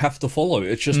that you have to follow.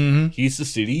 It's just here's the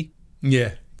city.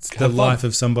 Yeah, it's the life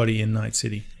of somebody in Night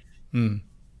City.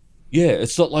 Yeah,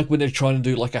 it's not like when they're trying to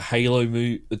do like a Halo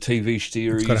movie, a TV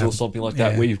series or something like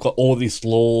that, where you've got all this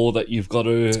lore that you've got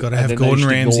to. It's got to have Gordon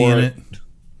Ramsay in it.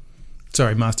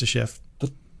 Sorry, Master Chef.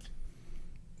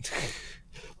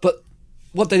 But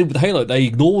what they did with Halo, they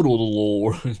ignored all the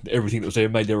lore and everything that was there,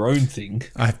 and made their own thing.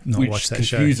 I've not watched that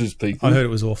show. Which confuses people. I heard it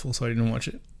was awful, so I didn't watch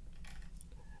it.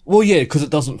 Well, yeah, because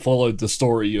it doesn't follow the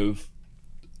story of...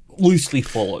 Loosely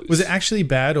follows. Was it actually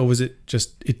bad, or was it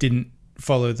just... It didn't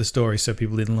follow the story, so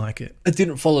people didn't like it? It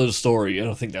didn't follow the story, and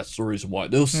I think that's the reason why.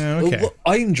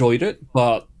 I enjoyed it,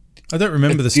 but... I don't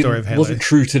remember the story of Halo. It wasn't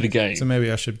true to the game. So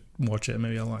maybe I should watch it.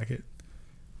 Maybe I'll like it.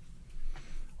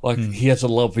 Like, he has a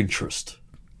love interest.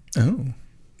 Oh.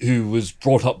 Who was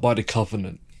brought up by the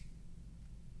Covenant.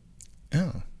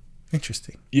 Oh.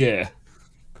 Interesting. Yeah.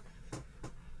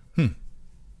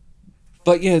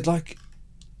 But yeah, like,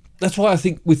 that's why I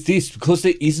think with this, because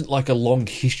there isn't like a long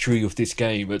history of this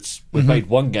game, we've made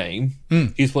one game,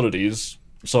 here's what it is,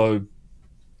 so...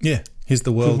 Yeah, here's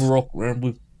the world. Rock around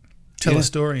with... Tell a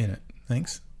story in it,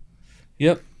 thanks.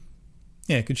 Yep.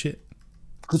 Yeah, good shit.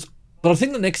 But I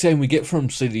think the next game we get from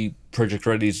CD Projekt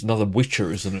Red is another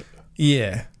Witcher, isn't it?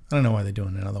 Yeah, I don't know why they're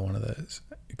doing another one of those,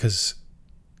 because,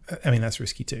 I mean, that's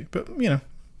risky too, but,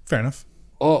 fair enough.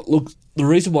 Oh, look, the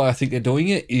reason why I think they're doing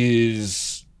it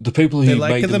is the people who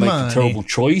made them make the terrible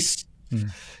choice.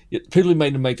 People who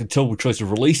made them make the terrible choice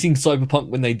of releasing Cyberpunk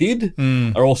when they did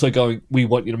are also going, we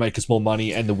want you to make us more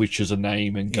money and the Witcher's a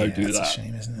name and go do that. That's a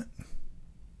shame, isn't it?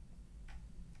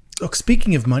 Look,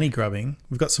 speaking of money grubbing,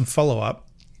 we've got some follow-up.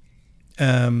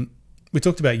 We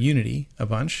talked about Unity a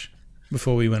bunch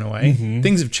before we went away.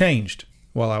 Things have changed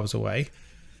while I was away.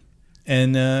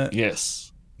 And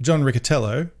yes, John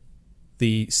Riccatello,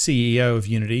 the CEO of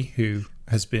Unity, who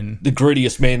has been... the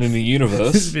greediest man in the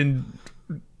universe. Has been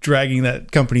dragging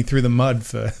that company through the mud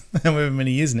for however many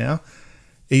years now.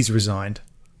 He's resigned.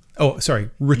 Oh,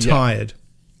 sorry, retired. Yeah.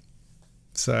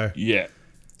 So... Yeah.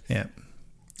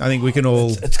 I think we can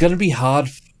all... It's going to be hard...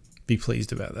 be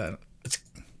pleased about that.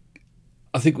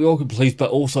 I think we all can be pleased,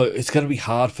 but also it's going to be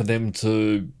hard for them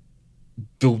to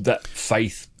build that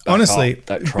faith. Honestly,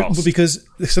 that trust. Because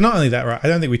so not only that, right? I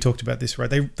don't think we talked about this, right?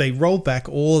 They rolled back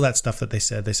all that stuff that they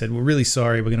said. They said, we're really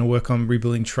sorry. We're going to work on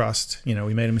rebuilding trust. We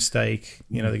made a mistake.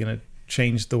 They're going to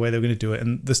change the way they're going to do it.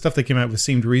 And the stuff they came out with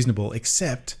seemed reasonable,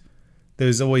 except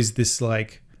there's always this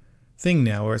like thing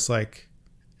now where it's like,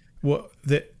 what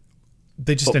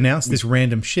they just announced this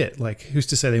random shit. Like, who's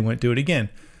to say they won't do it again?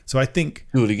 So I think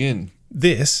do it again.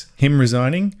 Him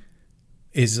resigning,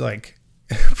 is like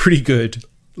pretty good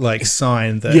like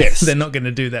sign that Yes. they're not going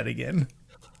to do that again.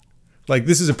 Like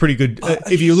this is a pretty good.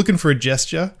 If you're looking for a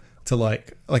gesture to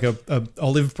like a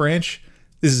olive branch,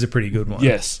 this is a pretty good one.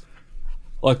 Yes,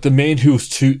 like the man who was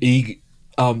too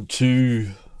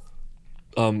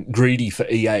greedy for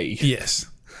EA. Yes.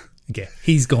 Okay,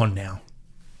 he's gone now.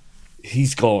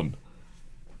 He's gone.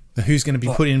 But who's going to be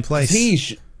put in place?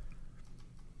 Because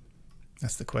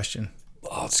That's the question.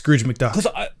 Scrooge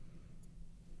McDuck.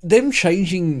 them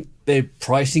changing their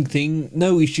pricing thing,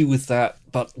 no issue with that.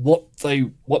 But what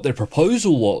their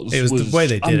proposal was, It was the way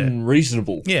they did it.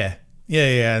 Unreasonable. Yeah,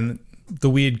 and the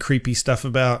weird, creepy stuff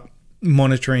about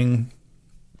monitoring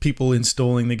people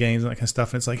installing the games and that kind of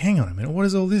stuff. And it's like, hang on a minute, what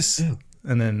is all this? Yeah.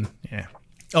 And then, yeah.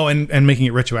 Oh, and making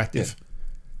it retroactive,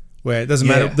 where it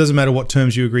doesn't matter what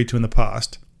terms you agreed to in the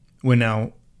past. We're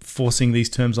now forcing these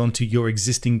terms onto your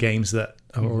existing games that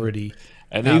are already.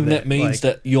 And even that means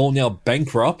that you're now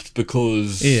bankrupt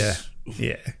because yeah,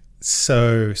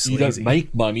 so sleazy. You don't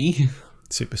make money.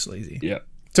 Super sleazy. Yeah.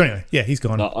 So anyway, yeah, he's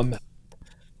gone. No,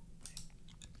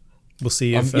 we'll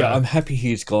see if. I'm happy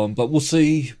he's gone, but we'll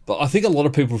see. But I think a lot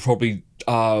of people probably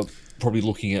are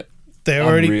looking at.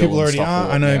 People already are.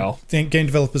 I know game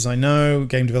developers. Game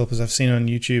developers I've seen on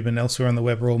YouTube and elsewhere on the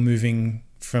web are all moving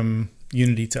from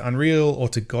Unity to Unreal or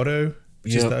to Godot,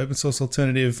 which is the open source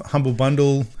alternative. Humble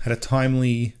Bundle had a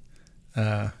timely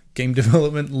game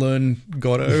development learn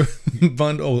Godot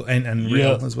bundle and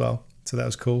Unreal as well. So that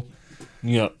was cool.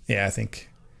 Yeah, I think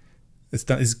it's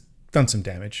done some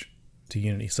damage to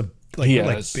Unity. So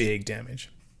big damage.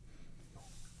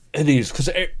 It is, because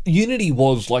Unity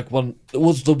was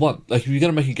the one. Like, if you're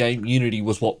going to make a game, Unity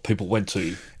was what people went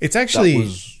to. It's actually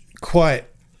quite,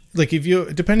 like, if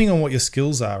you're, depending on what your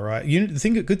skills are, right?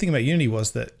 The good thing about Unity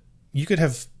was that you could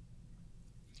have,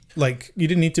 like, you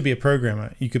didn't need to be a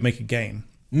programmer. You could make a game.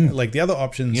 Like, the other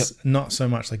options, not so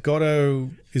much. Like, Godot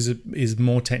is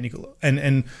more technical.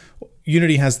 And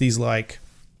Unity has these, like,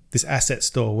 this asset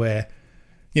store where,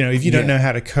 you know, if you don't know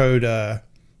how to code a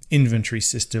inventory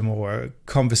system or a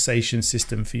conversation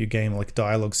system for your game, like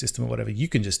dialogue system or whatever, you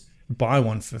can just buy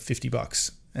one for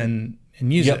 $50 and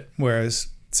use it. Whereas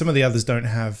some of the others don't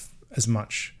have as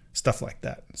much stuff like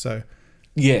that. So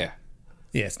yeah,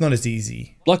 it's not as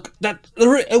easy. Like that,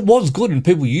 it was good and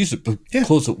people used it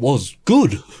because it was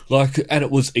good. Like, and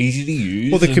it was easy to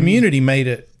use. Well, the community made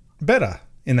it better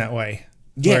in that way.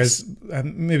 Yes. Whereas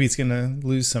maybe it's going to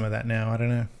lose some of that now. I don't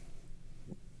know.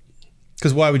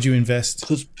 Because why would you invest?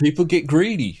 Because people get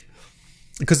greedy.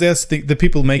 Because there's the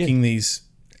people making these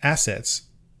assets.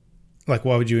 Like,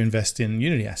 why would you invest in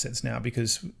Unity assets now?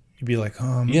 Because you'd be like,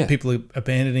 people are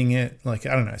abandoning it. Like,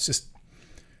 I don't know. It's just,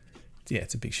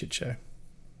 it's a big shit show.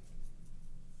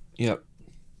 Yep.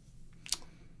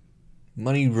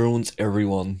 Money ruins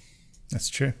everyone. That's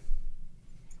true.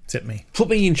 Except me. Put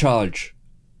me in charge.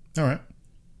 All right.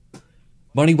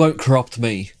 Money won't corrupt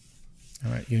me.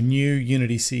 All right. Your new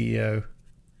Unity CEO,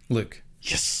 Luke.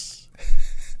 Yes.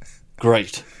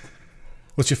 Great.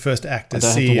 What's your first act as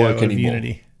CEO of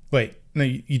Unity? Wait, no,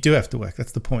 you do have to work.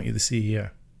 That's the point. You're the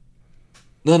CEO.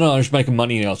 No, I'm just making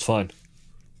money now. It's fine.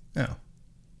 Oh.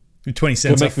 20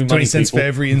 cents off, 20 cents for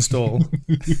every install.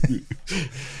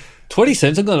 20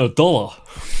 cents? I'm going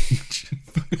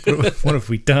 $1. What have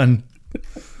we done?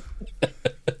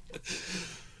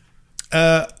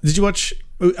 Did you watch...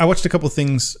 I watched a couple of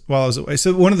things while I was away.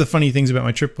 So one of the funny things about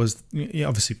my trip was,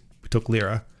 obviously, we took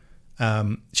Lyra.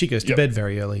 She goes to bed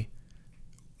very early.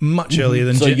 Much earlier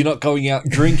than... So you're not going out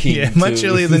drinking? Much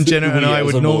earlier than Jenna and I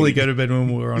would normally go to bed when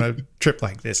we were on a trip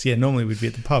like this. Yeah, normally we'd be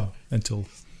at the pub until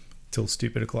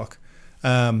stupid o'clock.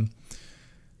 But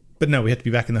no, we had to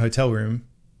be back in the hotel room,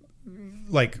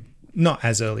 like, not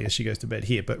as early as she goes to bed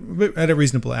here, but at a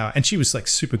reasonable hour. And she was, like,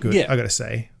 super good, I gotta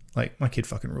say. Like, my kid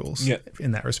fucking rules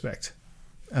in that respect.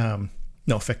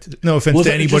 No offense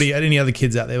to anybody, any other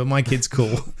kids out there, but my kid's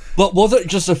cool. But was it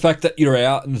just the fact that you're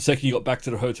out and the second you got back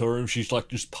to the hotel room, she's like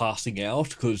just passing out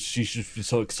because she's just been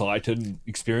so excited and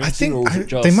experiencing?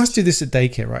 They must do this at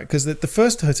daycare, right? Because the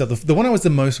first hotel, the one I was the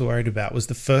most worried about was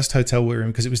the first hotel room,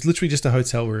 because it was literally just a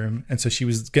hotel room, and so she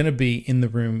was going to be in the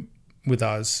room with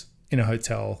us in a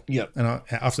hotel. Yep. And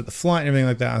after the flight and everything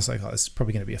like that, I was like, this is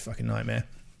probably going to be a fucking nightmare.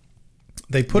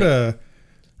 They put a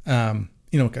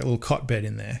little cot bed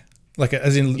in there, like an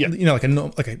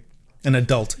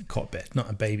adult cot bed, not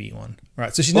a baby one,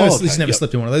 right? So she's never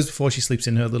slept in one of those before. She sleeps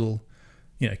in her little,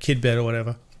 kid bed or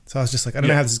whatever. So I was just like, I don't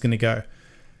know how this is going to go.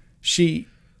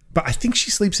 But I think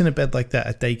she sleeps in a bed like that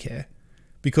at daycare,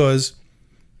 because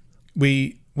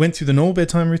we went through the normal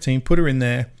bedtime routine, put her in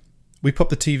there, we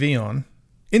popped the TV on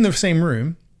in the same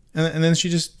room, and then she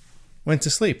just went to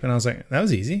sleep, and I was like, that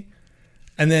was easy.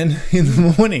 And then in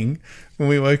the morning when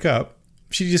we woke up,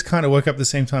 she just kind of woke up the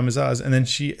same time as us, and then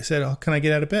she said, "Oh, can I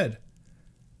get out of bed?"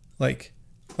 Like,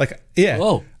 yeah.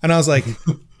 Oh. And I was like,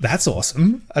 "That's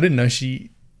awesome." I didn't know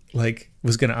she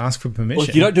was going to ask for permission.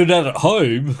 Well, you don't do that at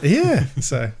home. Yeah.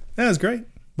 So that was great.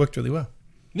 Worked really well.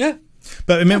 Yeah.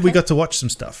 But it meant we got to watch some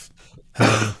stuff.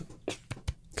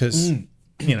 Because,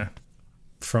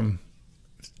 from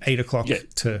 8 o'clock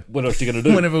to what else are you going to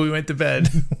do? Whenever we went to bed.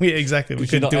 We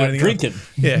couldn't do anything drinking.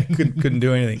 else. Yeah, couldn't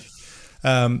do anything.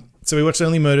 So we watched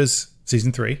Only Murders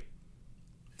season 3.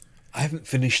 I haven't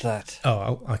finished that.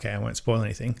 Oh, okay. I won't spoil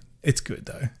anything. It's good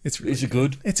though. It's really Is it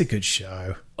good? It's a good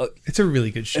show. It's a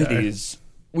really good show. It is.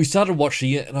 We started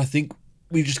watching it, and I think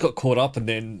we just got caught up, and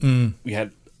then we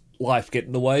had life get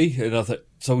in the way, and I thought,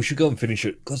 so we should go and finish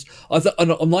it, because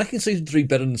I'm liking season 3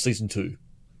 better than season 2.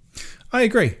 I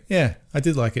agree. Yeah, I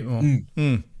did like it more.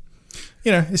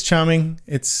 It's charming.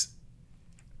 It's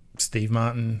Steve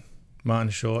Martin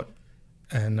Short,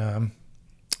 and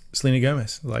Selena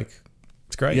Gomez.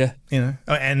 It's great. Yeah.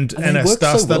 And they a work so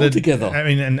star-studded well together. I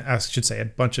mean, and I should say a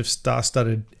bunch of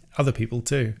star-studded other people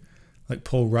too, like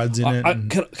Paul Rudd's in it.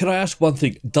 Can I ask one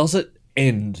thing? Does it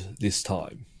end this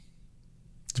time?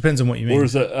 Depends on what you mean. Or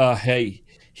is it, hey,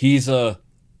 here's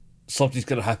something's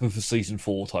going to happen for season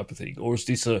 4 type of thing? Or is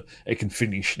this it can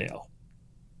finish now?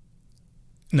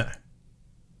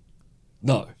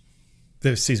 No.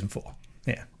 There's season 4.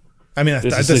 Yeah. I mean,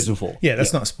 that's season 4. Yeah,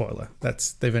 that's not a spoiler.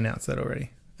 They've announced that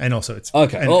already. And also it's...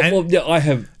 Okay. Yeah, I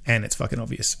have... And it's fucking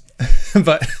obvious.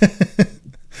 But...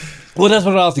 Well, that's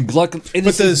what I was thinking.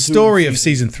 But the story of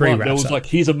season 3 wraps up. It was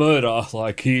here's a murder,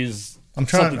 here's... I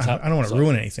don't want to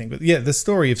ruin anything, but yeah, the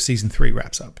story of season 3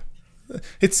 wraps up.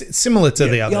 It's similar to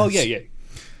the others. Oh, yeah.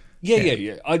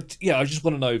 I just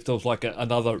want to know if there was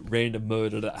another random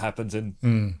murder that happens and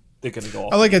they're going to go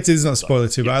off. I like it. It's not a spoiler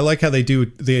too, but I like how they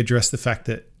address the fact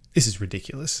that this is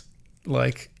ridiculous.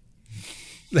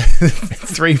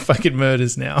 3 fucking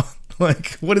murders now.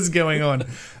 What is going on?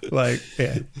 They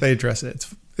address it.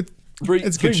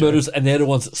 It's three murders, and they're the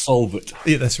ones that solve it.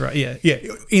 Yeah, that's right. Yeah,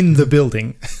 in the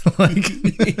building.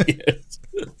 Yes.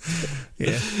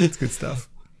 Yeah, it's good stuff.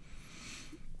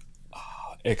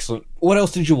 Excellent. What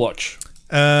else did you watch?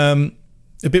 A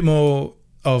bit more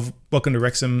of Welcome to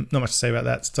Wrexham. Not much to say about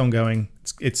that. It's ongoing.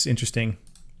 It's interesting.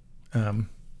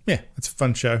 It's a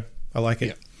fun show. I like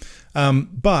it. Yeah.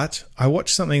 But I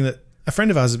watched something that a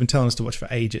friend of ours has been telling us to watch for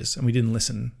ages, and we didn't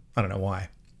listen. I don't know why.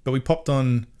 But we popped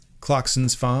on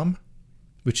Clarkson's Farm,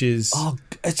 which is... Oh,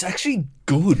 it's actually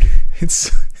good.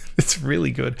 It's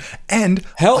really good. And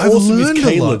how I've awesome learned is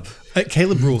Caleb? A lot.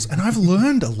 Caleb rules. And I've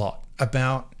learned a lot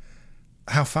about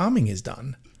how farming is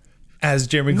done as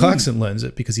Jeremy Clarkson learns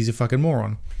it, because he's a fucking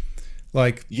moron.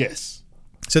 Yes.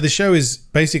 So the show is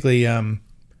basically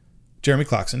Jeremy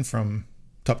Clarkson from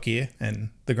Top Gear and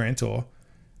the Grand Tour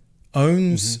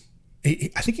owns... I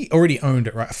think he already owned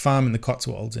it, right? A farm in the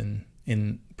Cotswolds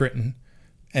in Britain.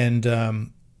 And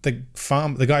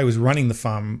the guy who was running the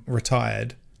farm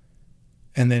retired,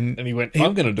 and he went,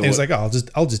 "I'm going to do it." He was like, "Oh,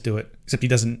 I'll just do it." Except he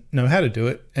doesn't know how to do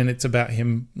it, and it's about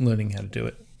him learning how to do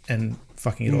it and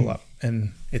fucking it all up.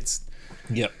 And it's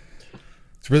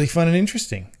really fun and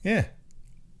interesting. Yeah,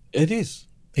 it is.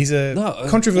 He's a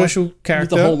controversial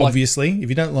character. Obviously, if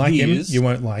you don't like him, you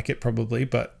won't like it probably.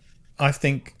 But I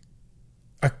think,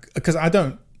 because I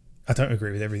don't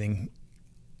agree with everything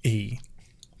he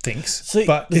thinks,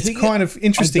 but it's kind of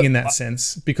interesting in that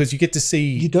sense, because you get to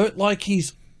see... You don't like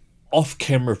his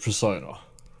off-camera persona.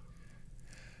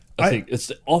 I think it's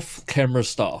the off-camera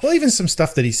stuff. Well, even some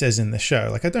stuff that he says in the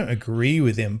show, I don't agree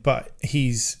with him, but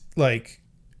he's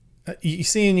you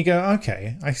see and you go,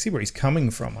 okay, I see where he's coming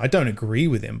from. I don't agree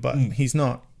with him, but he's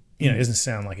not, he doesn't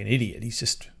sound like an idiot. He's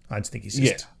just, I just think he's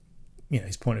just,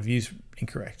 his point of view is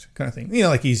incorrect kind of thing.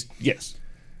 He's... Yes.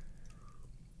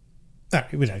 No,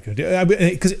 we don't go do it,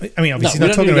 because obviously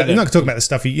not talking about the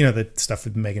stuff the stuff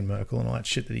with Meghan Merkel and all that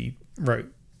shit that he wrote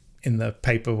in the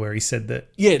paper where he said that.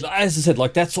 Yeah, as I said,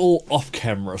 that's all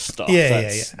off-camera stuff.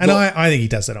 Yeah. And I think he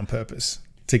does that on purpose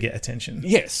to get attention.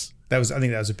 Yes, I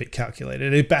think that was a bit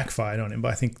calculated. It backfired on him,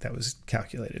 but I think that was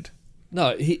calculated.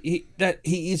 No, he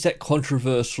is that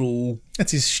controversial.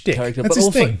 That's his shtick. Character, that's but his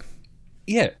also, thing.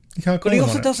 Yeah, but he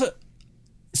also does it.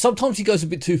 Sometimes he goes a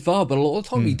bit too far, but a lot of the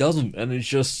time he doesn't, and it's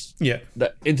just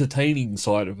that entertaining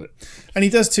side of it. And he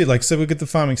does too. So we get the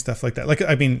farming stuff like that.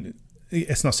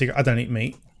 It's not secret. I don't eat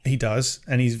meat. He does,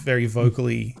 and he's very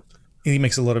vocally. He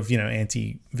makes a lot of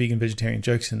anti-vegan, vegetarian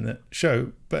jokes in the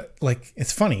show, but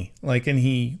it's funny. And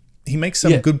he makes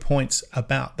some good points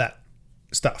about that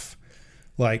stuff.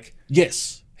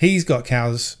 Yes, he's got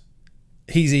cows.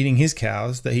 he's eating his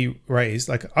cows that he raised.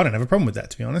 Like, I don't have a problem with that,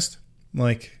 to be honest.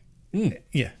 Like,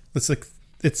 yeah,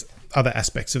 it's other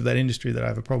aspects of that industry that I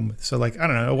have a problem with. So, like, I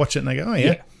don't know. I watch it and I go, oh,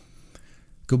 yeah.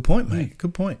 Good point, mate.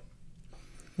 Good point.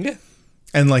 Yeah.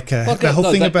 And, like, the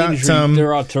whole thing about... Industry,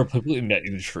 there are people in that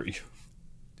industry.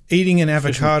 Eating an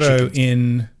avocado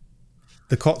in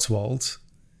the Cotswolds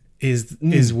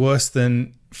is worse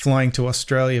than flying to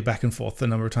Australia back and forth a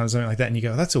number of times, something like that, and you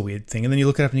go, that's a weird thing. And then you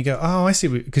look it up and you go, oh, I see,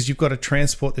 because you've got to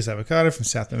transport this avocado from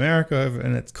South America over,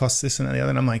 and it costs this and that and the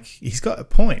other. And I'm like, he's got a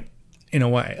point in a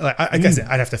way. Like, I guess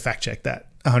I'd have to fact check that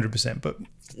 100%, but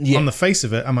on the face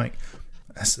of it, I'm like,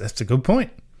 that's a good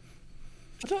point.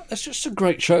 It's just a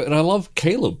great show, and I love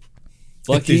Caleb.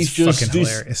 Like, he's just this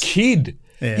hilarious kid.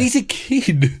 Yeah. He's a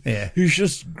kid who's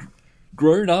just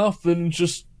grown up and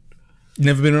just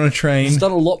never been on a train. He's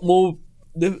done a lot more.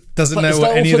 Doesn't know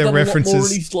what any of the references.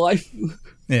 More in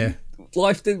his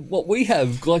life than what we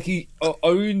have. Like, he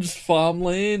owns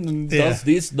farmland and does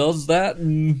this, does that,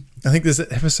 and I think there's an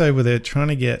episode where they're trying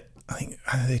to get. I think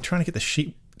they're trying to get the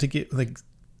sheep to get, like,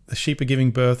 the sheep are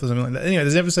giving birth or something like that. Anyway,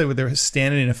 there's an episode where they're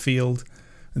standing in a field.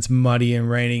 It's muddy and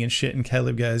raining and shit, and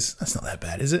Caleb goes, "That's not that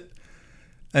bad, is it?"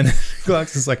 And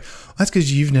Clarkson's like, that's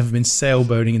because you've never been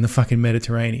sailboating in the fucking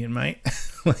Mediterranean, mate.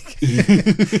 Like,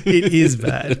 it is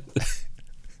bad.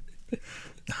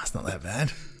 No, it's not that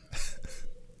bad.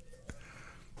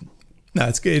 No,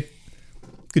 it's good.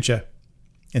 Good show.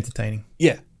 Entertaining.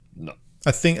 Yeah. No.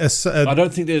 I think I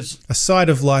don't think there's a side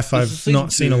of life I've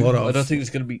not seen a lot of. I don't think there's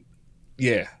going to be.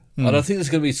 Yeah. I don't think there's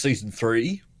going to be season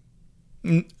 3. I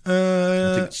think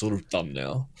it's sort of done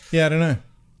now. Yeah, I don't know.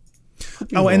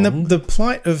 Oh, and the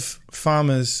plight of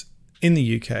farmers in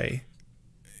the UK,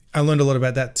 I learned a lot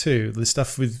about that too. The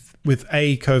stuff with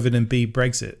A, COVID, and B,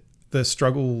 Brexit. The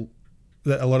struggle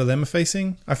that a lot of them are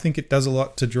facing. I think it does a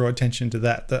lot to draw attention to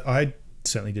that I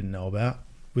certainly didn't know about.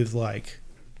 With, like...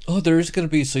 Oh, there is going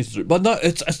to be a season 3. But no,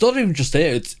 it's not even just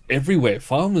there. It's everywhere.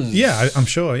 Farmers... Yeah, I'm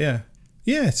sure, yeah.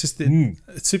 Yeah, it's just...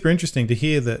 It's super interesting to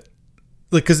hear that...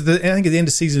 Like, because I think at the end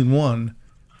of season 1...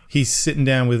 He's sitting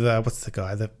down with what's the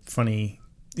guy, the funny,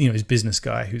 his business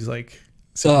guy who's like,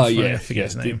 I forget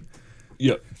his name.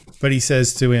 Yep. But he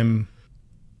says to him,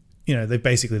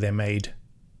 they made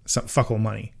some fuck all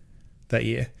money that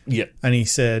year. Yeah. And he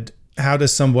said, how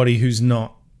does somebody who's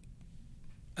not,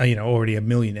 already a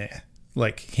millionaire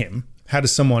like him, how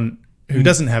does someone who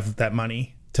doesn't have that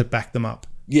money to back them up,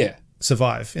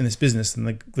 survive in this business?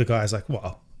 And the guy's like,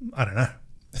 well, I don't know.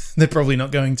 They're probably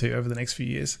not going to over the next few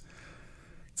years.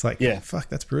 It's like, fuck,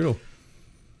 that's brutal.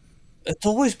 It's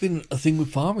always been a thing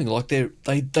with farming. Like,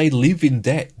 they live in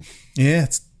debt. Yeah,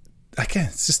 it's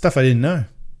just stuff I didn't know.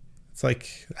 It's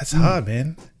like, that's hard,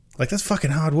 man. Like, that's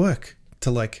fucking hard work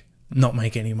to, like, not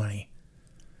make any money.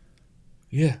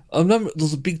 Yeah. I remember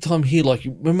there's a big time here, like,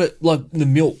 you remember, like, the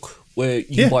milk, where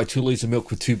you can buy 2 litres of milk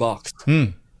for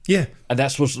 $2. Yeah. And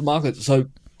that's what's the market. So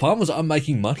farmers are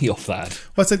making money off that.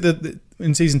 Well, it's like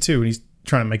in season 2, when he's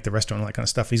trying to make the restaurant and all that kind of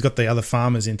stuff, he's got the other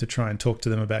farmers in to try and talk to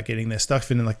them about getting their stuff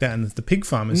in and like that. And the pig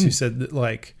farmers who said that,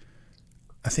 like,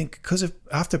 I think because of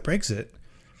after Brexit,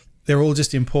 they're all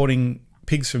just importing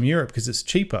pigs from Europe because it's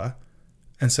cheaper.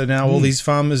 And so now all these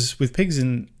farmers with pigs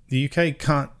in the UK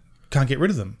can't get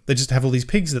rid of them. They just have all these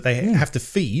pigs that they have to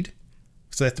feed.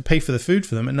 So they have to pay for the food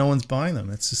for them and no one's buying them.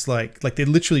 It's just like they're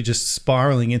literally just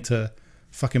spiraling into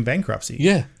fucking bankruptcy.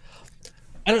 Yeah.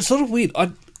 And it's sort of weird.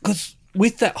 Because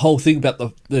with that whole thing about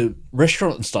the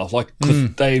restaurant and stuff, like,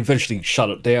 because they eventually shut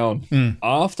it down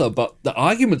after, but the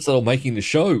arguments that are making the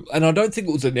show, and I don't think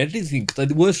it was an editing thing, because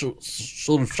they were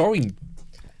sort of showing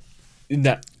in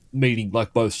that meeting,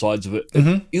 like, both sides of it.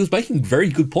 He was making very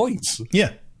good points.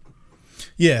 Yeah.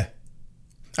 Yeah.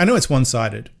 I know it's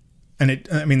one-sided, and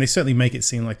they certainly make it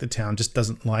seem like the town just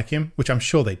doesn't like him, which I'm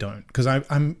sure they don't, because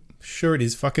I'm sure it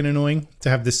is fucking annoying to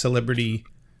have this celebrity,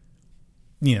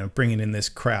 bringing in this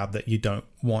crowd that you don't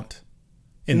want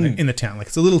in the town. Like,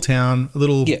 it's a little town, a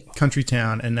little country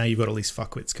town, and now you've got all these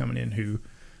fuckwits coming in who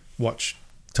watch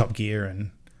Top Gear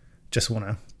and just want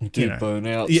to,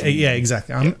 burnouts. Yeah,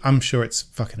 exactly. I'm sure it's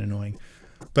fucking annoying.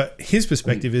 But his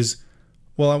perspective is,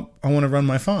 well, I want to run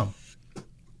my farm.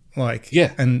 Like,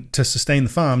 and to sustain the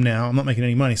farm now, I'm not making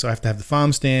any money, so I have to have the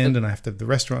farm stand and I have to have the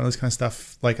restaurant, all this kind of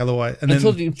stuff. Like, otherwise, and then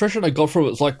so the impression I got from it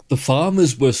was like the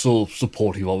farmers were sort of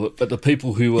supportive of it, but the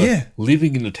people who were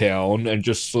living in the town and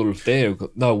just sort of there,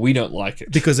 no, we don't like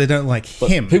it because they don't like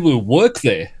him. People who work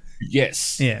there,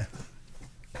 yes, yeah.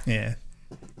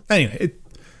 Anyway,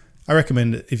 I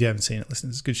recommend it if you haven't seen it. Listen,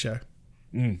 it's a good show.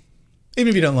 Even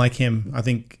if you don't like him, I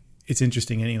think it's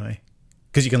interesting anyway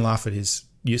because you can laugh at his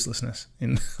uselessness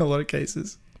in a lot of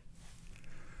cases.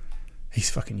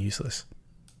 He's fucking useless.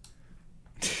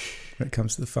 when it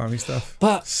comes to the farming stuff.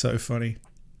 But so funny.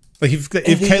 Like if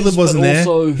Caleb wasn't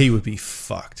there, he would be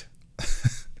fucked.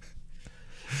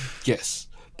 Yes,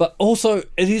 but also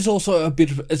it is also a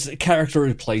bit of it's a character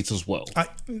he plays as well.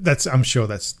 I'm sure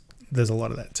there's a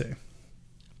lot of that too.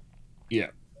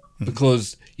 Yeah,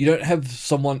 because you don't have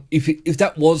someone if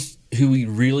that was who he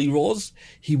really was,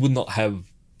 he would not have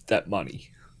that money.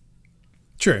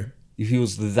 True. If he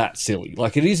was that silly,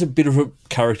 like it is a bit of a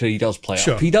character he does play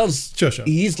sure. up. He does. Sure.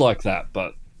 He is like that,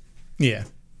 but yeah,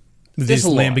 this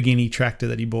Lamborghini tractor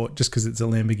that he bought just because it's a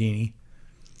Lamborghini.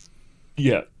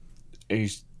 Yeah,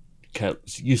 it's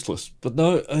useless. But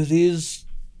no, it is.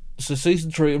 So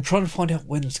season 3. I'm trying to find out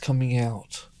when it's coming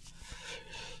out.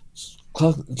 It's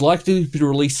likely to be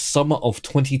released summer of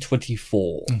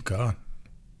 2024. Oh God!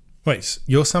 Wait,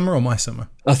 your summer or my summer?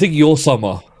 I think your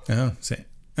summer. Oh, see.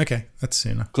 Okay, that's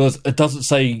sooner. Because it doesn't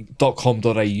say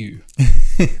 .com.au.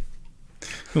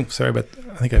 Oh, sorry about that.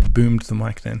 I think I boomed the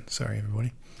mic then. Sorry,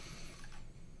 everybody.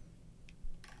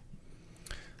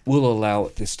 We'll allow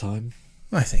it this time.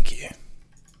 I thank you.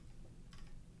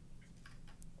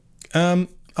 I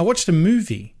watched a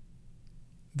movie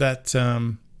that...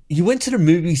 You went to the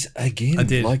movies again? I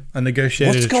did. Like, I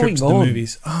negotiated a trip to the on?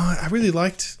 movies. Oh, I really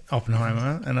liked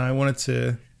Oppenheimer, and I wanted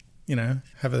to,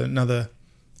 have another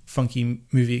funky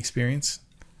movie experience.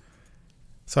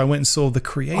 So I went and saw The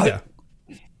Creator.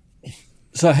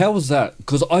 So how was that?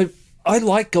 Because I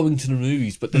like going to the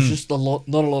movies, but there's just not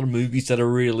a lot of movies that are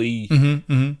really...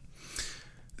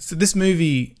 So this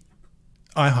movie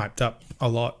I hyped up a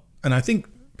lot, and I think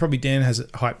probably Dan has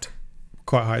it hyped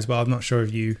quite high as well. I'm not sure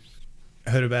if you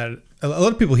heard about it. A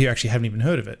lot of people here actually haven't even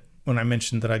heard of it when I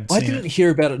mentioned that I'd seen it. I didn't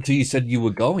hear about it until you said you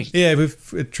were going. Yeah,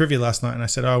 with trivia last night, and I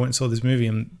said, I went and saw this movie,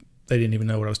 and they didn't even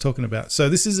know what I was talking about. So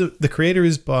this is The Creator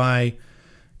is by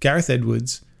Gareth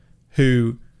Edwards,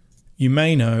 who you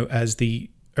may know as the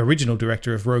original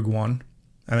director of Rogue One.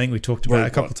 I think we talked about it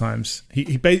a couple of times.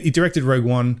 He directed Rogue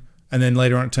One, and then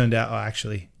later on it turned out,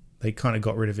 actually, they kind of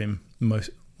got rid of him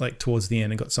towards the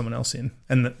end and got someone else in.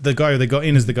 And the guy they got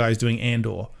in is the guy who's doing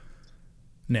Andor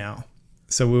now.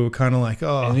 So we were kind of like,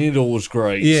 oh. And Andor was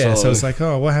great. Yeah, so it's like,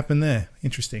 oh, what happened there?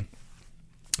 Interesting.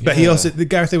 But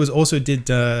Gareth Edwards also did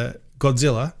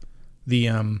Godzilla,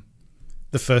 the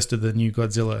first of the new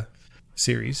Godzilla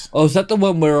series. Oh, is that the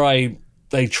one where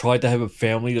they tried to have a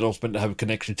family that I was meant to have a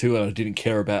connection to and I didn't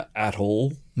care about at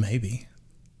all? Maybe.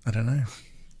 I don't know.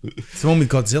 It's the one with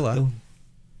Godzilla.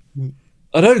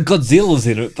 I know Godzilla's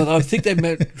in it, but I think they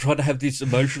tried to have this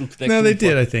emotional connection. No, they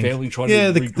did, I think. Family trying to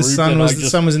regroup, the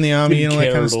son was in the army and all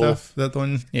that kind of stuff. That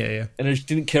one, yeah. And I just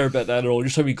didn't care about that at all.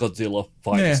 Just showed me Godzilla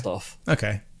fighting stuff.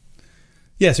 Okay.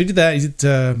 Yeah, so he did that. He did,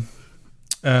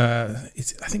 I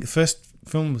think the first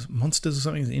film was Monsters or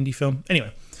something. It's an indie film.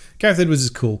 Anyway, Gareth Edwards is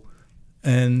cool.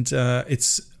 And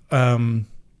it's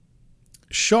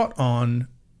shot on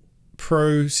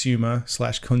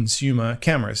prosumer/consumer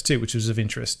cameras too, which was of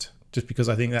interest, just because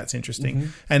I think that's interesting.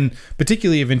 And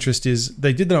particularly of interest is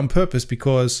they did that on purpose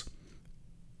because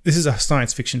this is a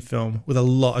science fiction film with a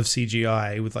lot of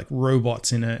CGI, with like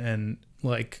robots in it and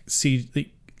like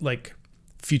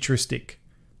futuristic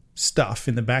stuff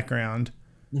in the background.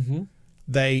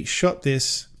 They shot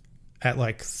this at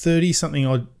like 30 something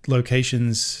odd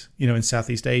locations, in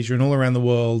Southeast Asia and all around the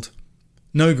world.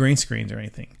 No green screens or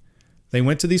anything. They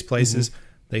went to these places,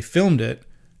 they filmed it,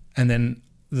 and then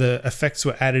the effects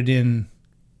were added in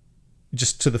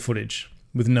just to the footage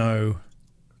with no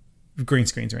green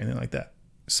screens or anything like that.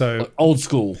 So like old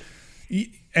school,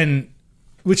 and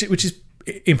which is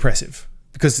impressive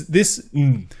because this.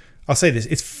 I'll say this: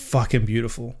 it's fucking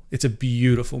beautiful. It's a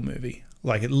beautiful movie.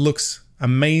 Like it looks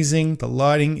amazing. The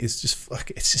lighting is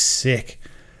it's just sick.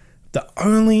 The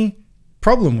only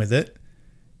problem with it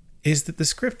is that the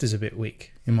script is a bit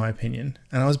weak, in my opinion,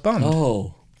 and I was bummed.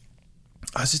 Oh.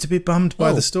 I was just a bit bummed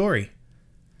by the story.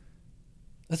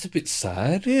 That's a bit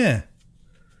sad. Yeah.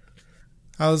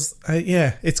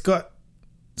 It's got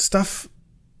stuff.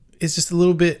 It's just a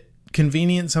little bit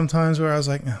convenient sometimes where I was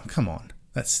like, oh, come on.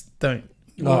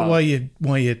 Why are you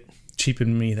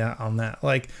cheaping me that on that?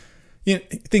 Like,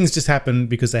 things just happen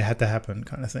because they had to happen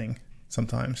kind of thing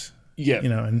sometimes. Yeah.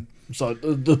 And so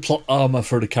the plot armor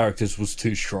for the characters was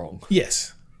too strong.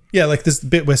 Yes. Yeah, like this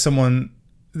bit where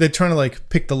they're trying to like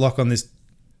pick the lock on this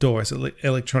door. It's an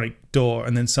electronic door.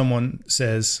 And then someone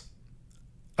says,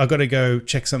 I got to go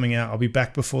check something out. I'll be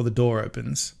back before the door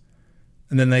opens.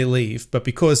 And then they leave. But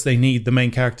because they need the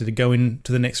main character to go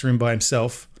into the next room by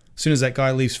himself, as soon as that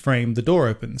guy leaves frame, the door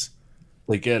opens.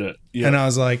 They get it. Yeah. And I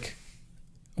was like,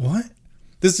 what?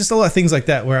 There's just a lot of things like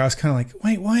that where I was kind of like,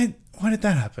 wait, why did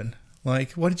that happen?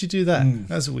 Like, why did you do that?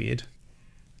 That's weird.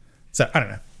 So, I don't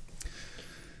know.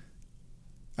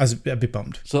 I was a bit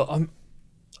bummed. So I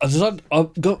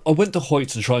went to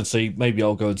Hoyts to try and see. Maybe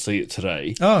I'll go and see it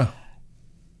today. Oh,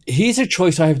 here's a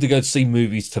choice. I have to go to see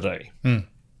movies today.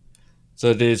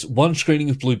 So there's one screening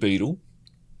of Blue Beetle,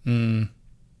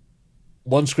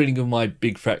 one screening of My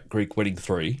Big Fat Greek Wedding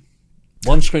 3,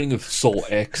 one screening of Saw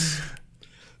X,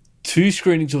 2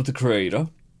 screenings of The Creator,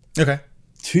 okay.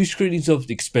 2 screenings of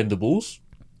The Expendables.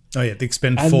 Oh yeah, the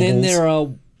Expendables. And then there are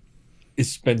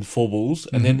Expendables,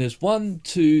 and then there's 1,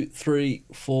 2, 3,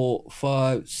 4,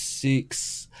 5,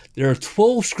 6. There are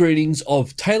 12 screenings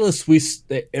of Taylor Swift's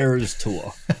The Eras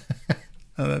Tour.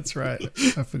 Oh, that's right.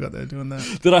 I forgot they were doing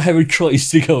that. That I have a choice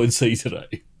to go and see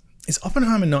today. Is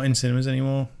Oppenheimer not in cinemas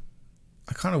anymore?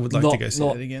 I kind of would like to go see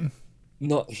it again.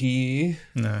 Not here.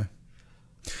 No.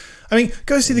 I mean,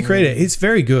 go see The Creator. It's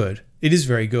very good. It is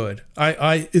very good.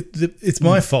 It's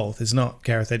my fault. It's not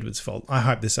Gareth Edwards' fault. I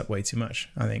hyped this up way too much.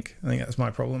 I think that's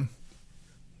my problem.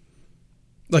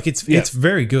 Like it's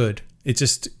very good. It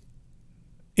just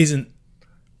isn't.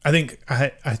 I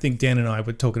think Dan and I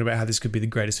were talking about how this could be the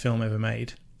greatest film ever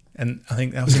made, and I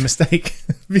think that was a mistake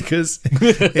because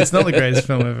it's not the greatest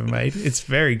film ever made. It's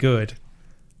very good,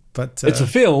 but it's a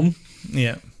film.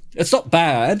 Yeah, it's not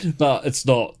bad, but it's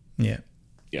not. Yeah.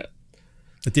 Yeah.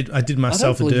 I did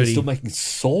myself a dirty. He's still making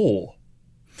Saw.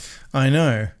 I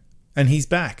know, and he's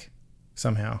back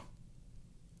somehow.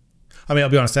 I mean, I'll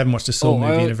be honest. I haven't watched a Saw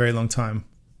movie in a very long time,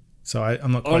 so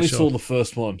I'm not quite sure. I only saw the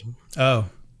first one. Oh,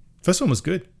 first one was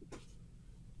good.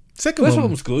 Second one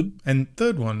was good, and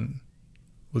third one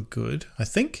were good, I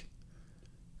think.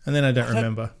 And then I don't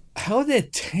remember. How are there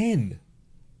 10?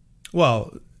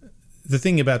 Well, the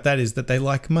thing about that is that they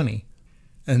like money,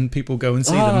 and people go and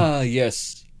see them. Ah,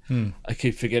 yes. I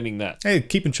keep forgetting that. Hey,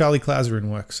 keeping Charlie Clouser in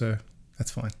work, so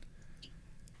that's fine.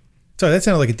 Sorry, that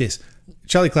sounded like a diss.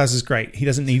 Charlie Clouser's great. He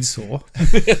doesn't need Saw,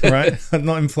 right? I'm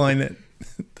not implying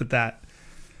that.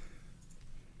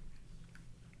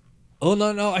 Oh,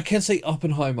 no, I can see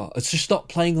Oppenheimer. It's just not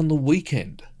playing on the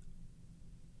weekend.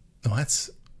 Oh, that's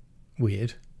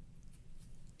weird.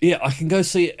 Yeah, I can go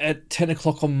see it at 10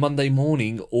 o'clock on Monday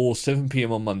morning or 7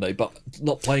 p.m. on Monday, but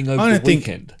not playing over the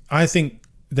weekend. I think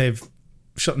they've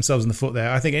shot themselves in the foot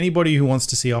there. I think anybody who wants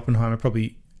to see Oppenheimer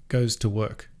probably goes to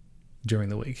work during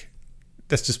the week.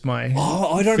 That's just my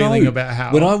feeling about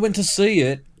how... When I went to see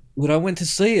it, I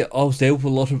was there with a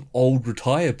lot of old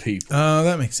retired people. Oh,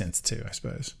 that makes sense too, I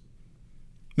suppose.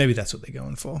 Maybe that's what they're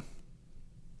going for.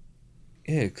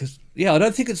 Yeah, because I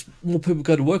don't think it's more people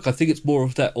go to work. I think it's more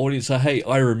of that audience say, hey,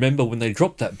 I remember when they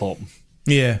dropped that bomb.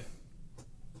 Yeah.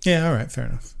 Yeah, all right, fair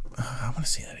enough. I want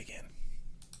to see that again.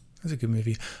 That's a good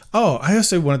movie. Oh, I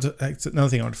also wanted to... Another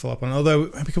thing I want to follow up on, although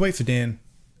we can wait for Dan.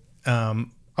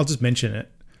 I'll just mention it.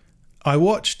 I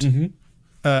watched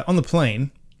on the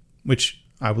plane, which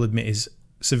I will admit is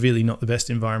severely not the best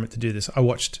environment to do this. I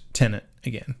watched Tenet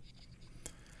again.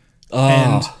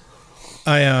 And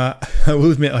I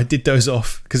will admit I did doze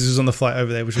off because this was on the flight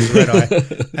over there, which was a red eye.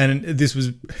 And this was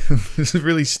a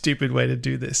really stupid way to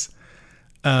do this.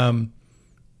 But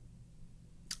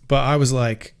I was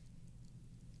like,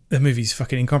 the movie's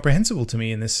fucking incomprehensible to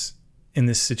me in this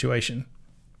situation.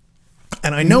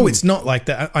 And I know it's not like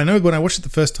that. I know when I watched it the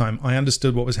first time, I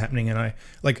understood what was happening, and I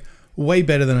way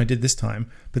better than I did this time.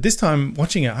 But this time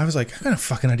watching it, I was like, I got no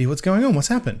fucking idea what's going on. What's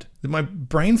happened? Did my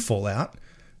brain fall out?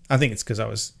 I think it's because I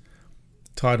was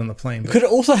tired on the plane. But... Could it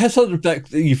also have something back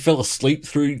that you fell asleep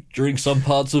through during some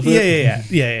parts of it?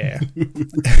 Yeah.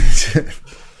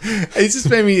 It just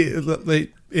made me...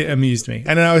 It amused me.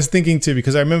 And then I was thinking too,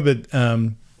 because I remembered...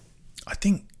 I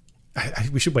think...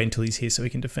 we should wait until he's here so he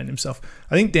can defend himself.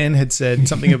 I think Dan had said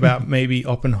something about maybe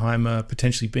Oppenheimer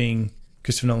potentially being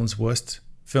Christopher Nolan's worst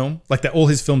film. Like that all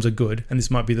his films are good, and this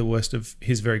might be the worst of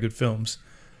his very good films.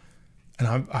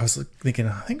 And I was thinking,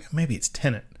 I think maybe it's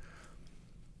Tenet.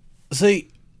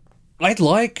 See, I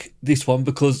like this one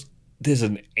because there's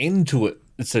an end to it,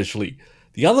 essentially.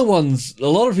 The other ones, a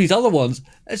lot of his other ones,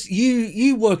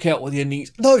 you work out what the ending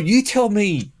is. No, you tell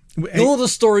me. You're the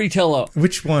storyteller.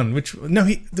 Which one? No,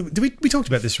 we talked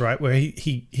about this, right? Where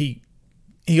he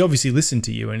obviously listened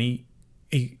to you, and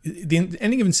the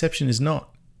ending of Inception is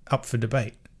not up for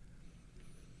debate.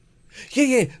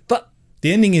 Yeah, but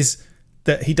the ending is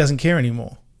that he doesn't care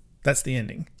anymore. That's the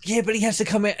ending. Yeah, but he has to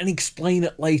come out and explain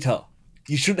it later.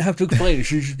 You shouldn't have to explain it. It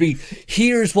should be,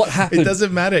 here's what happened. It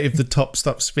doesn't matter if the top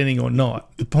stops spinning or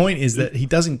not. The point is that he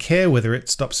doesn't care whether it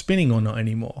stops spinning or not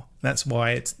anymore. That's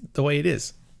why it's the way it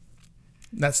is.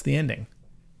 That's the ending.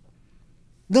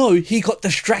 No, he got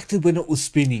distracted when it was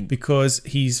spinning. Because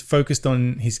he's focused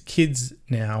on his kids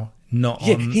now, not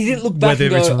Yeah, on he didn't look back whether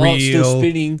and go, it's "Oh, it's still real.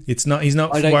 spinning. It's not. He's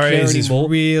not I don't worried. care Is this anymore."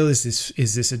 real? Is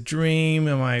this a dream?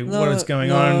 What is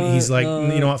going on? He's like,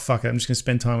 you know what? Fuck it. I'm just gonna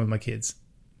spend time with my kids.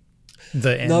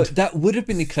 The end. No, that would have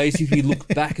been the case if you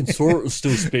looked back and saw it was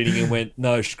still spinning and went,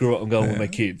 "No, screw it, I'm going with my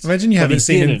kids." Imagine you But haven't he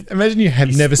seen. didn't. Imagine you have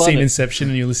He never spun seen it. Inception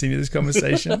and you're listening to this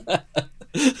conversation.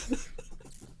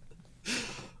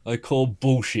 I call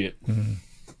bullshit.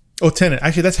 Or Tenet.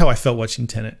 Actually, that's how I felt watching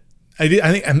Tenet. I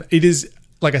think it is,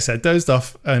 like I said, dozed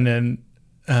off, and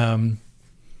then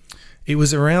it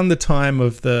was around the time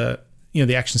of the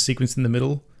action sequence in the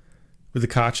middle with the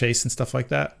car chase and stuff like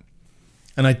that,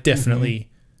 and I definitely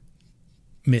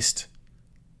missed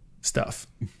stuff.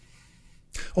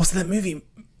 Also, that movie,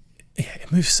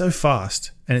 it moves so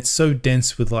fast, and it's so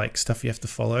dense with like stuff you have to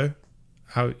follow.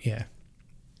 I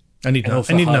need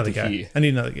another guy. I need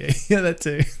another guy. Yeah, that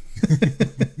too.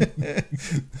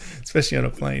 Especially on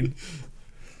a plane.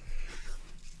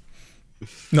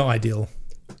 Not ideal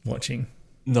watching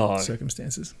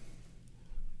circumstances.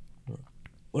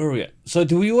 Where are we at? So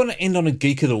do we want to end on a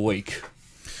Geek of the Week?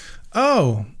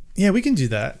 Oh, yeah, we can do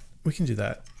that.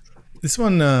 This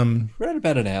one... We're at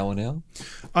about an hour now.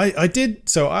 I did...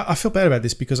 So I feel bad about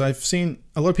this because I've seen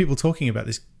a lot of people talking about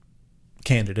this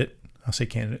candidate. I'll say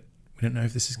candidate. We don't know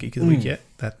if this is Geek of the Week yet.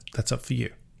 That's up for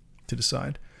you to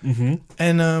decide. Mm-hmm.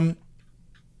 And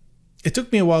it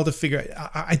took me a while to figure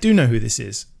out... I do know who this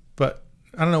is, but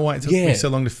I don't know why it took me so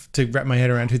long to wrap my head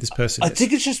around who this person is. I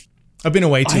think it's just... I've been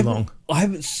away too long. I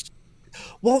haven't...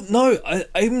 Well, no, I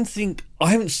even think... I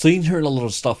haven't seen her in a lot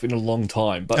of stuff in a long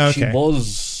time, but she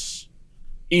was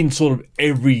in sort of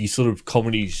every sort of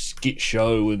comedy skit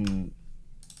show and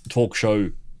talk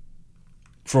show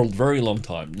for a very long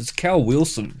time. It's Cal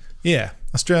Wilson. Yeah,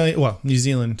 New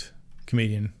Zealand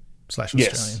comedian / Australian.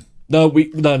 Yes.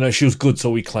 No, she was good, so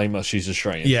we claim her. She's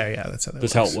Australian. Yeah,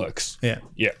 that's how it works. Yeah.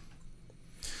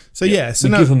 So we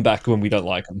now, give them back when we don't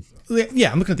like them.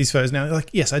 Yeah, I'm looking at these photos now. Like,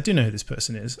 yes, I do know who this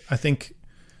person is. I think,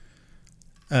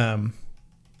 it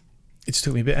just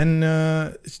took me a bit, and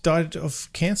it's died of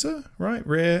cancer, right?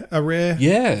 A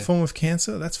rare form of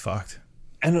cancer. That's fucked.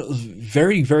 And it was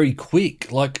very, very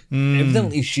quick. Like,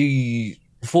 evidently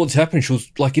before this happened, she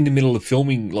was like in the middle of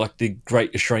filming like the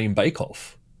Great Australian Bake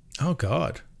Off. Oh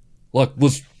God! Like,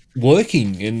 was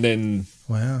working, and then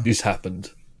this happened.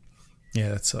 Yeah,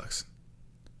 that sucks.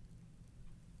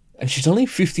 And she's only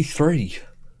 53.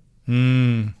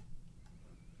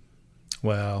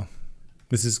 Wow.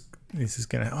 This is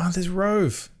gonna. Oh, there's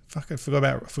Rove. Fuck, I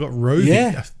forgot Rove.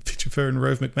 Yeah. I picture her and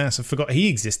Rove McManus. I forgot he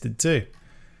existed too.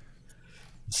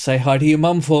 Say hi to your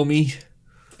mum for me.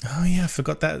 Oh yeah, I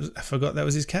forgot that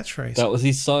was his catchphrase. That was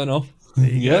his sign off. There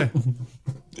you go.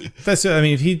 That's. I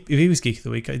mean, if he was Geek of the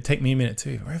Week, it'd take me a minute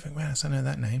too. Rove McManus, I know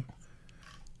that name.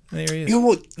 There he is. You know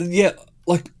what? Yeah,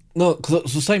 like. No, because it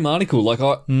was the same article. Like,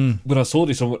 when I saw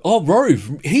this, I went, "Oh,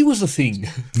 Rove, he was a thing."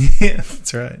 Yeah,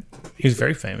 that's right. He was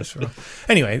very famous for.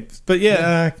 Anyway, but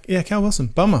Cal Wilson,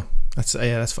 bummer. That's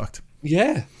fucked.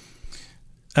 Yeah.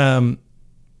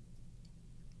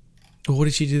 What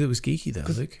did she do that was geeky though,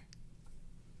 Luke?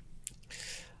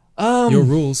 Your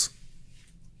rules.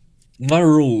 My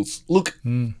rules. Look,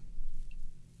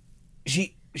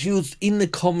 she was in the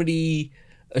comedy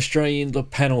Australian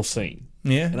panel scene.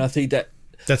 Yeah, and I think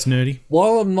that's nerdy.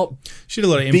 While I'm not she did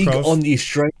a lot of big improv on the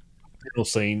Australian panel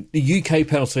scene, the UK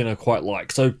panel scene I quite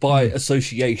like. So by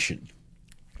association.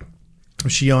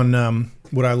 Was she on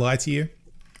Would I Lie to You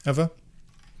ever?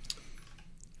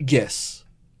 Yes.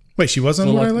 Wait, she was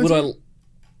on Would I Lie to You?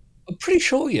 I'm pretty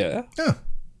sure, yeah. Oh,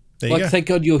 there you go. Thank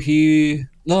God You're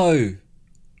Here. No.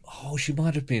 Oh, she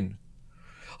might have been.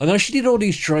 I know she did all the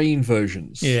Australian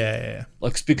versions. Yeah.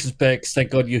 Like Spicks and Specks, Thank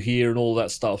God You're Here, and all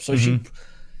that stuff. So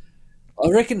I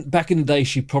reckon back in the day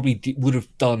she probably would have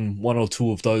done one or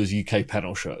two of those UK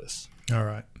panel shows. All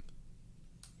right.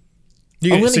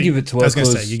 I'm going to give it to her. I was going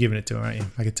to say, you're giving it to her, aren't you?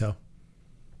 I could tell.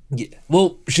 Yeah.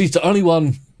 Well, she's the only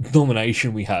one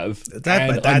nomination we have.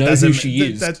 I know who she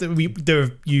is.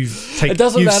 You've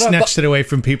snatched it away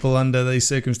from people under these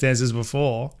circumstances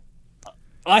before.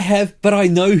 I have, but I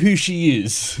know who she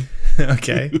is.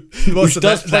 Okay. Well, Which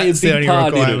does play a big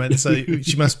part in it. So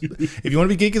she must. If you want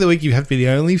to be Geek of the Week, you have to be the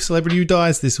only celebrity who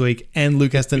dies this week, and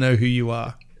Luke has to know who you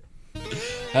are.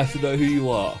 Have to know who you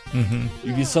are. Mm-hmm.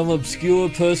 If you're some obscure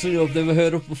person I've never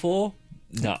heard of before,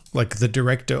 no. Like the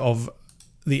director of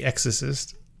The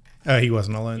Exorcist. Oh, he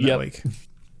wasn't alone that week.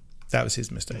 That was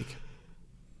his mistake.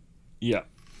 Yeah.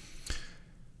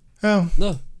 Oh.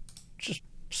 No. Just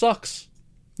sucks.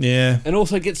 Yeah. And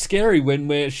also gets scary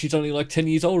when she's only like 10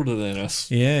 years older than us.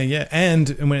 Yeah. And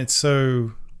when it's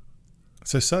so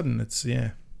sudden, it's,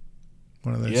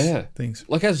 one of those things.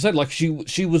 Like as I said, like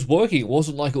she was working. It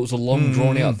wasn't like it was a long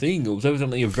drawn out thing. It was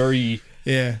evidently a very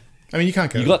I mean, you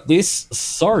can't go. You got this.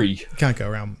 Sorry, you can't go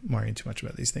around worrying too much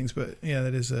about these things. But yeah,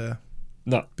 that is a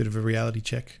bit of a reality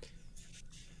check.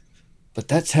 But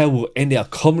that's how we'll end our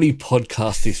comedy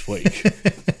podcast this week.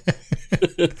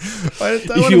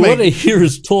 If you want to hear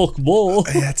us talk more,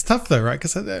 yeah, it's tough though, right?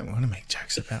 Because I don't want to make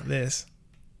jokes about this.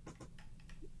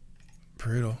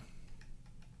 Brutal.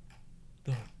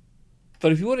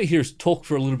 But if you want to hear us talk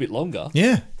for a little bit longer,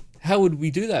 how would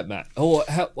we do that, Matt? Or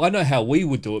I know how we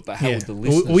would do it, but how would the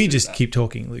listeners we just do that? keep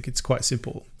talking, Luke. It's quite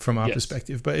simple from our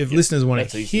perspective. But if listeners want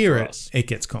to hear it, it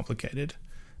gets complicated.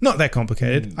 Not that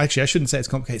complicated. Actually, I shouldn't say it's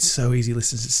complicated. It's so easy,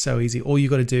 listeners. It's so easy. All you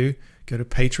got to do, go to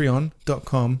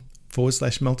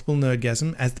patreon.com/multiple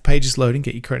nerdgasm. As the page is loading,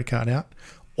 get your credit card out.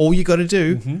 All you got to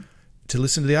do to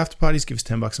listen to the after parties, give us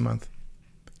 $10 a month.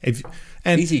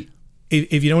 Easy.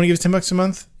 If you don't want to give us $10 a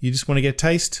month, you just want to get a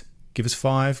taste, give us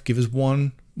 $5, give us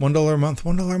 $1 a month.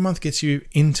 $1 a month gets you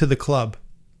into the club.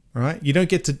 All right? You don't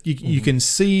get to you can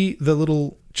see the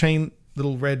little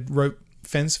red rope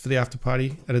fence for the after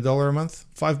party at $1 a month.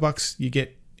 $5, you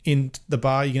get in the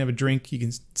bar, you can have a drink, you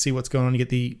can see what's going on, you get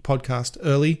the podcast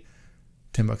early.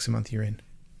 $10 a month, you're in.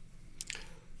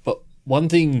 But one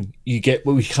thing you get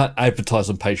where we can't advertise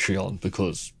on Patreon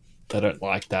because they don't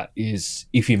like that is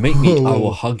if you meet me, I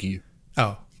will hug you.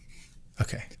 Oh,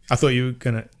 okay. I thought you were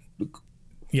gonna.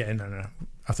 Yeah, no.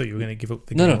 I thought you were gonna give up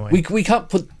the game away. We can't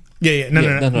put. Yeah. No.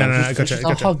 I gotcha.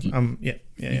 I'll hug you.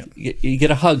 Yeah. You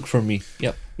get a hug from me.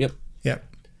 Yep.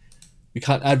 We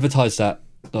can't advertise that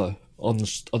though on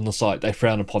the site. They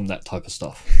frown upon that type of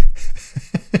stuff.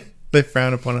 They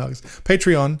frown upon hugs.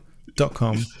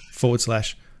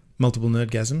 Patreon.com/multiple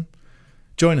nerdgasm.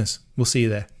 Join us. We'll see you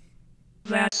there.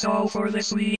 That's all for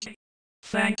this week.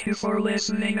 Thank you for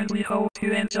listening and we hope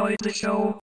you enjoyed the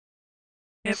show.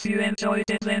 If you enjoyed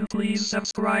it, then please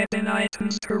subscribe in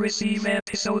iTunes to receive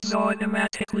episodes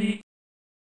automatically.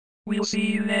 We'll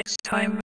see you next time.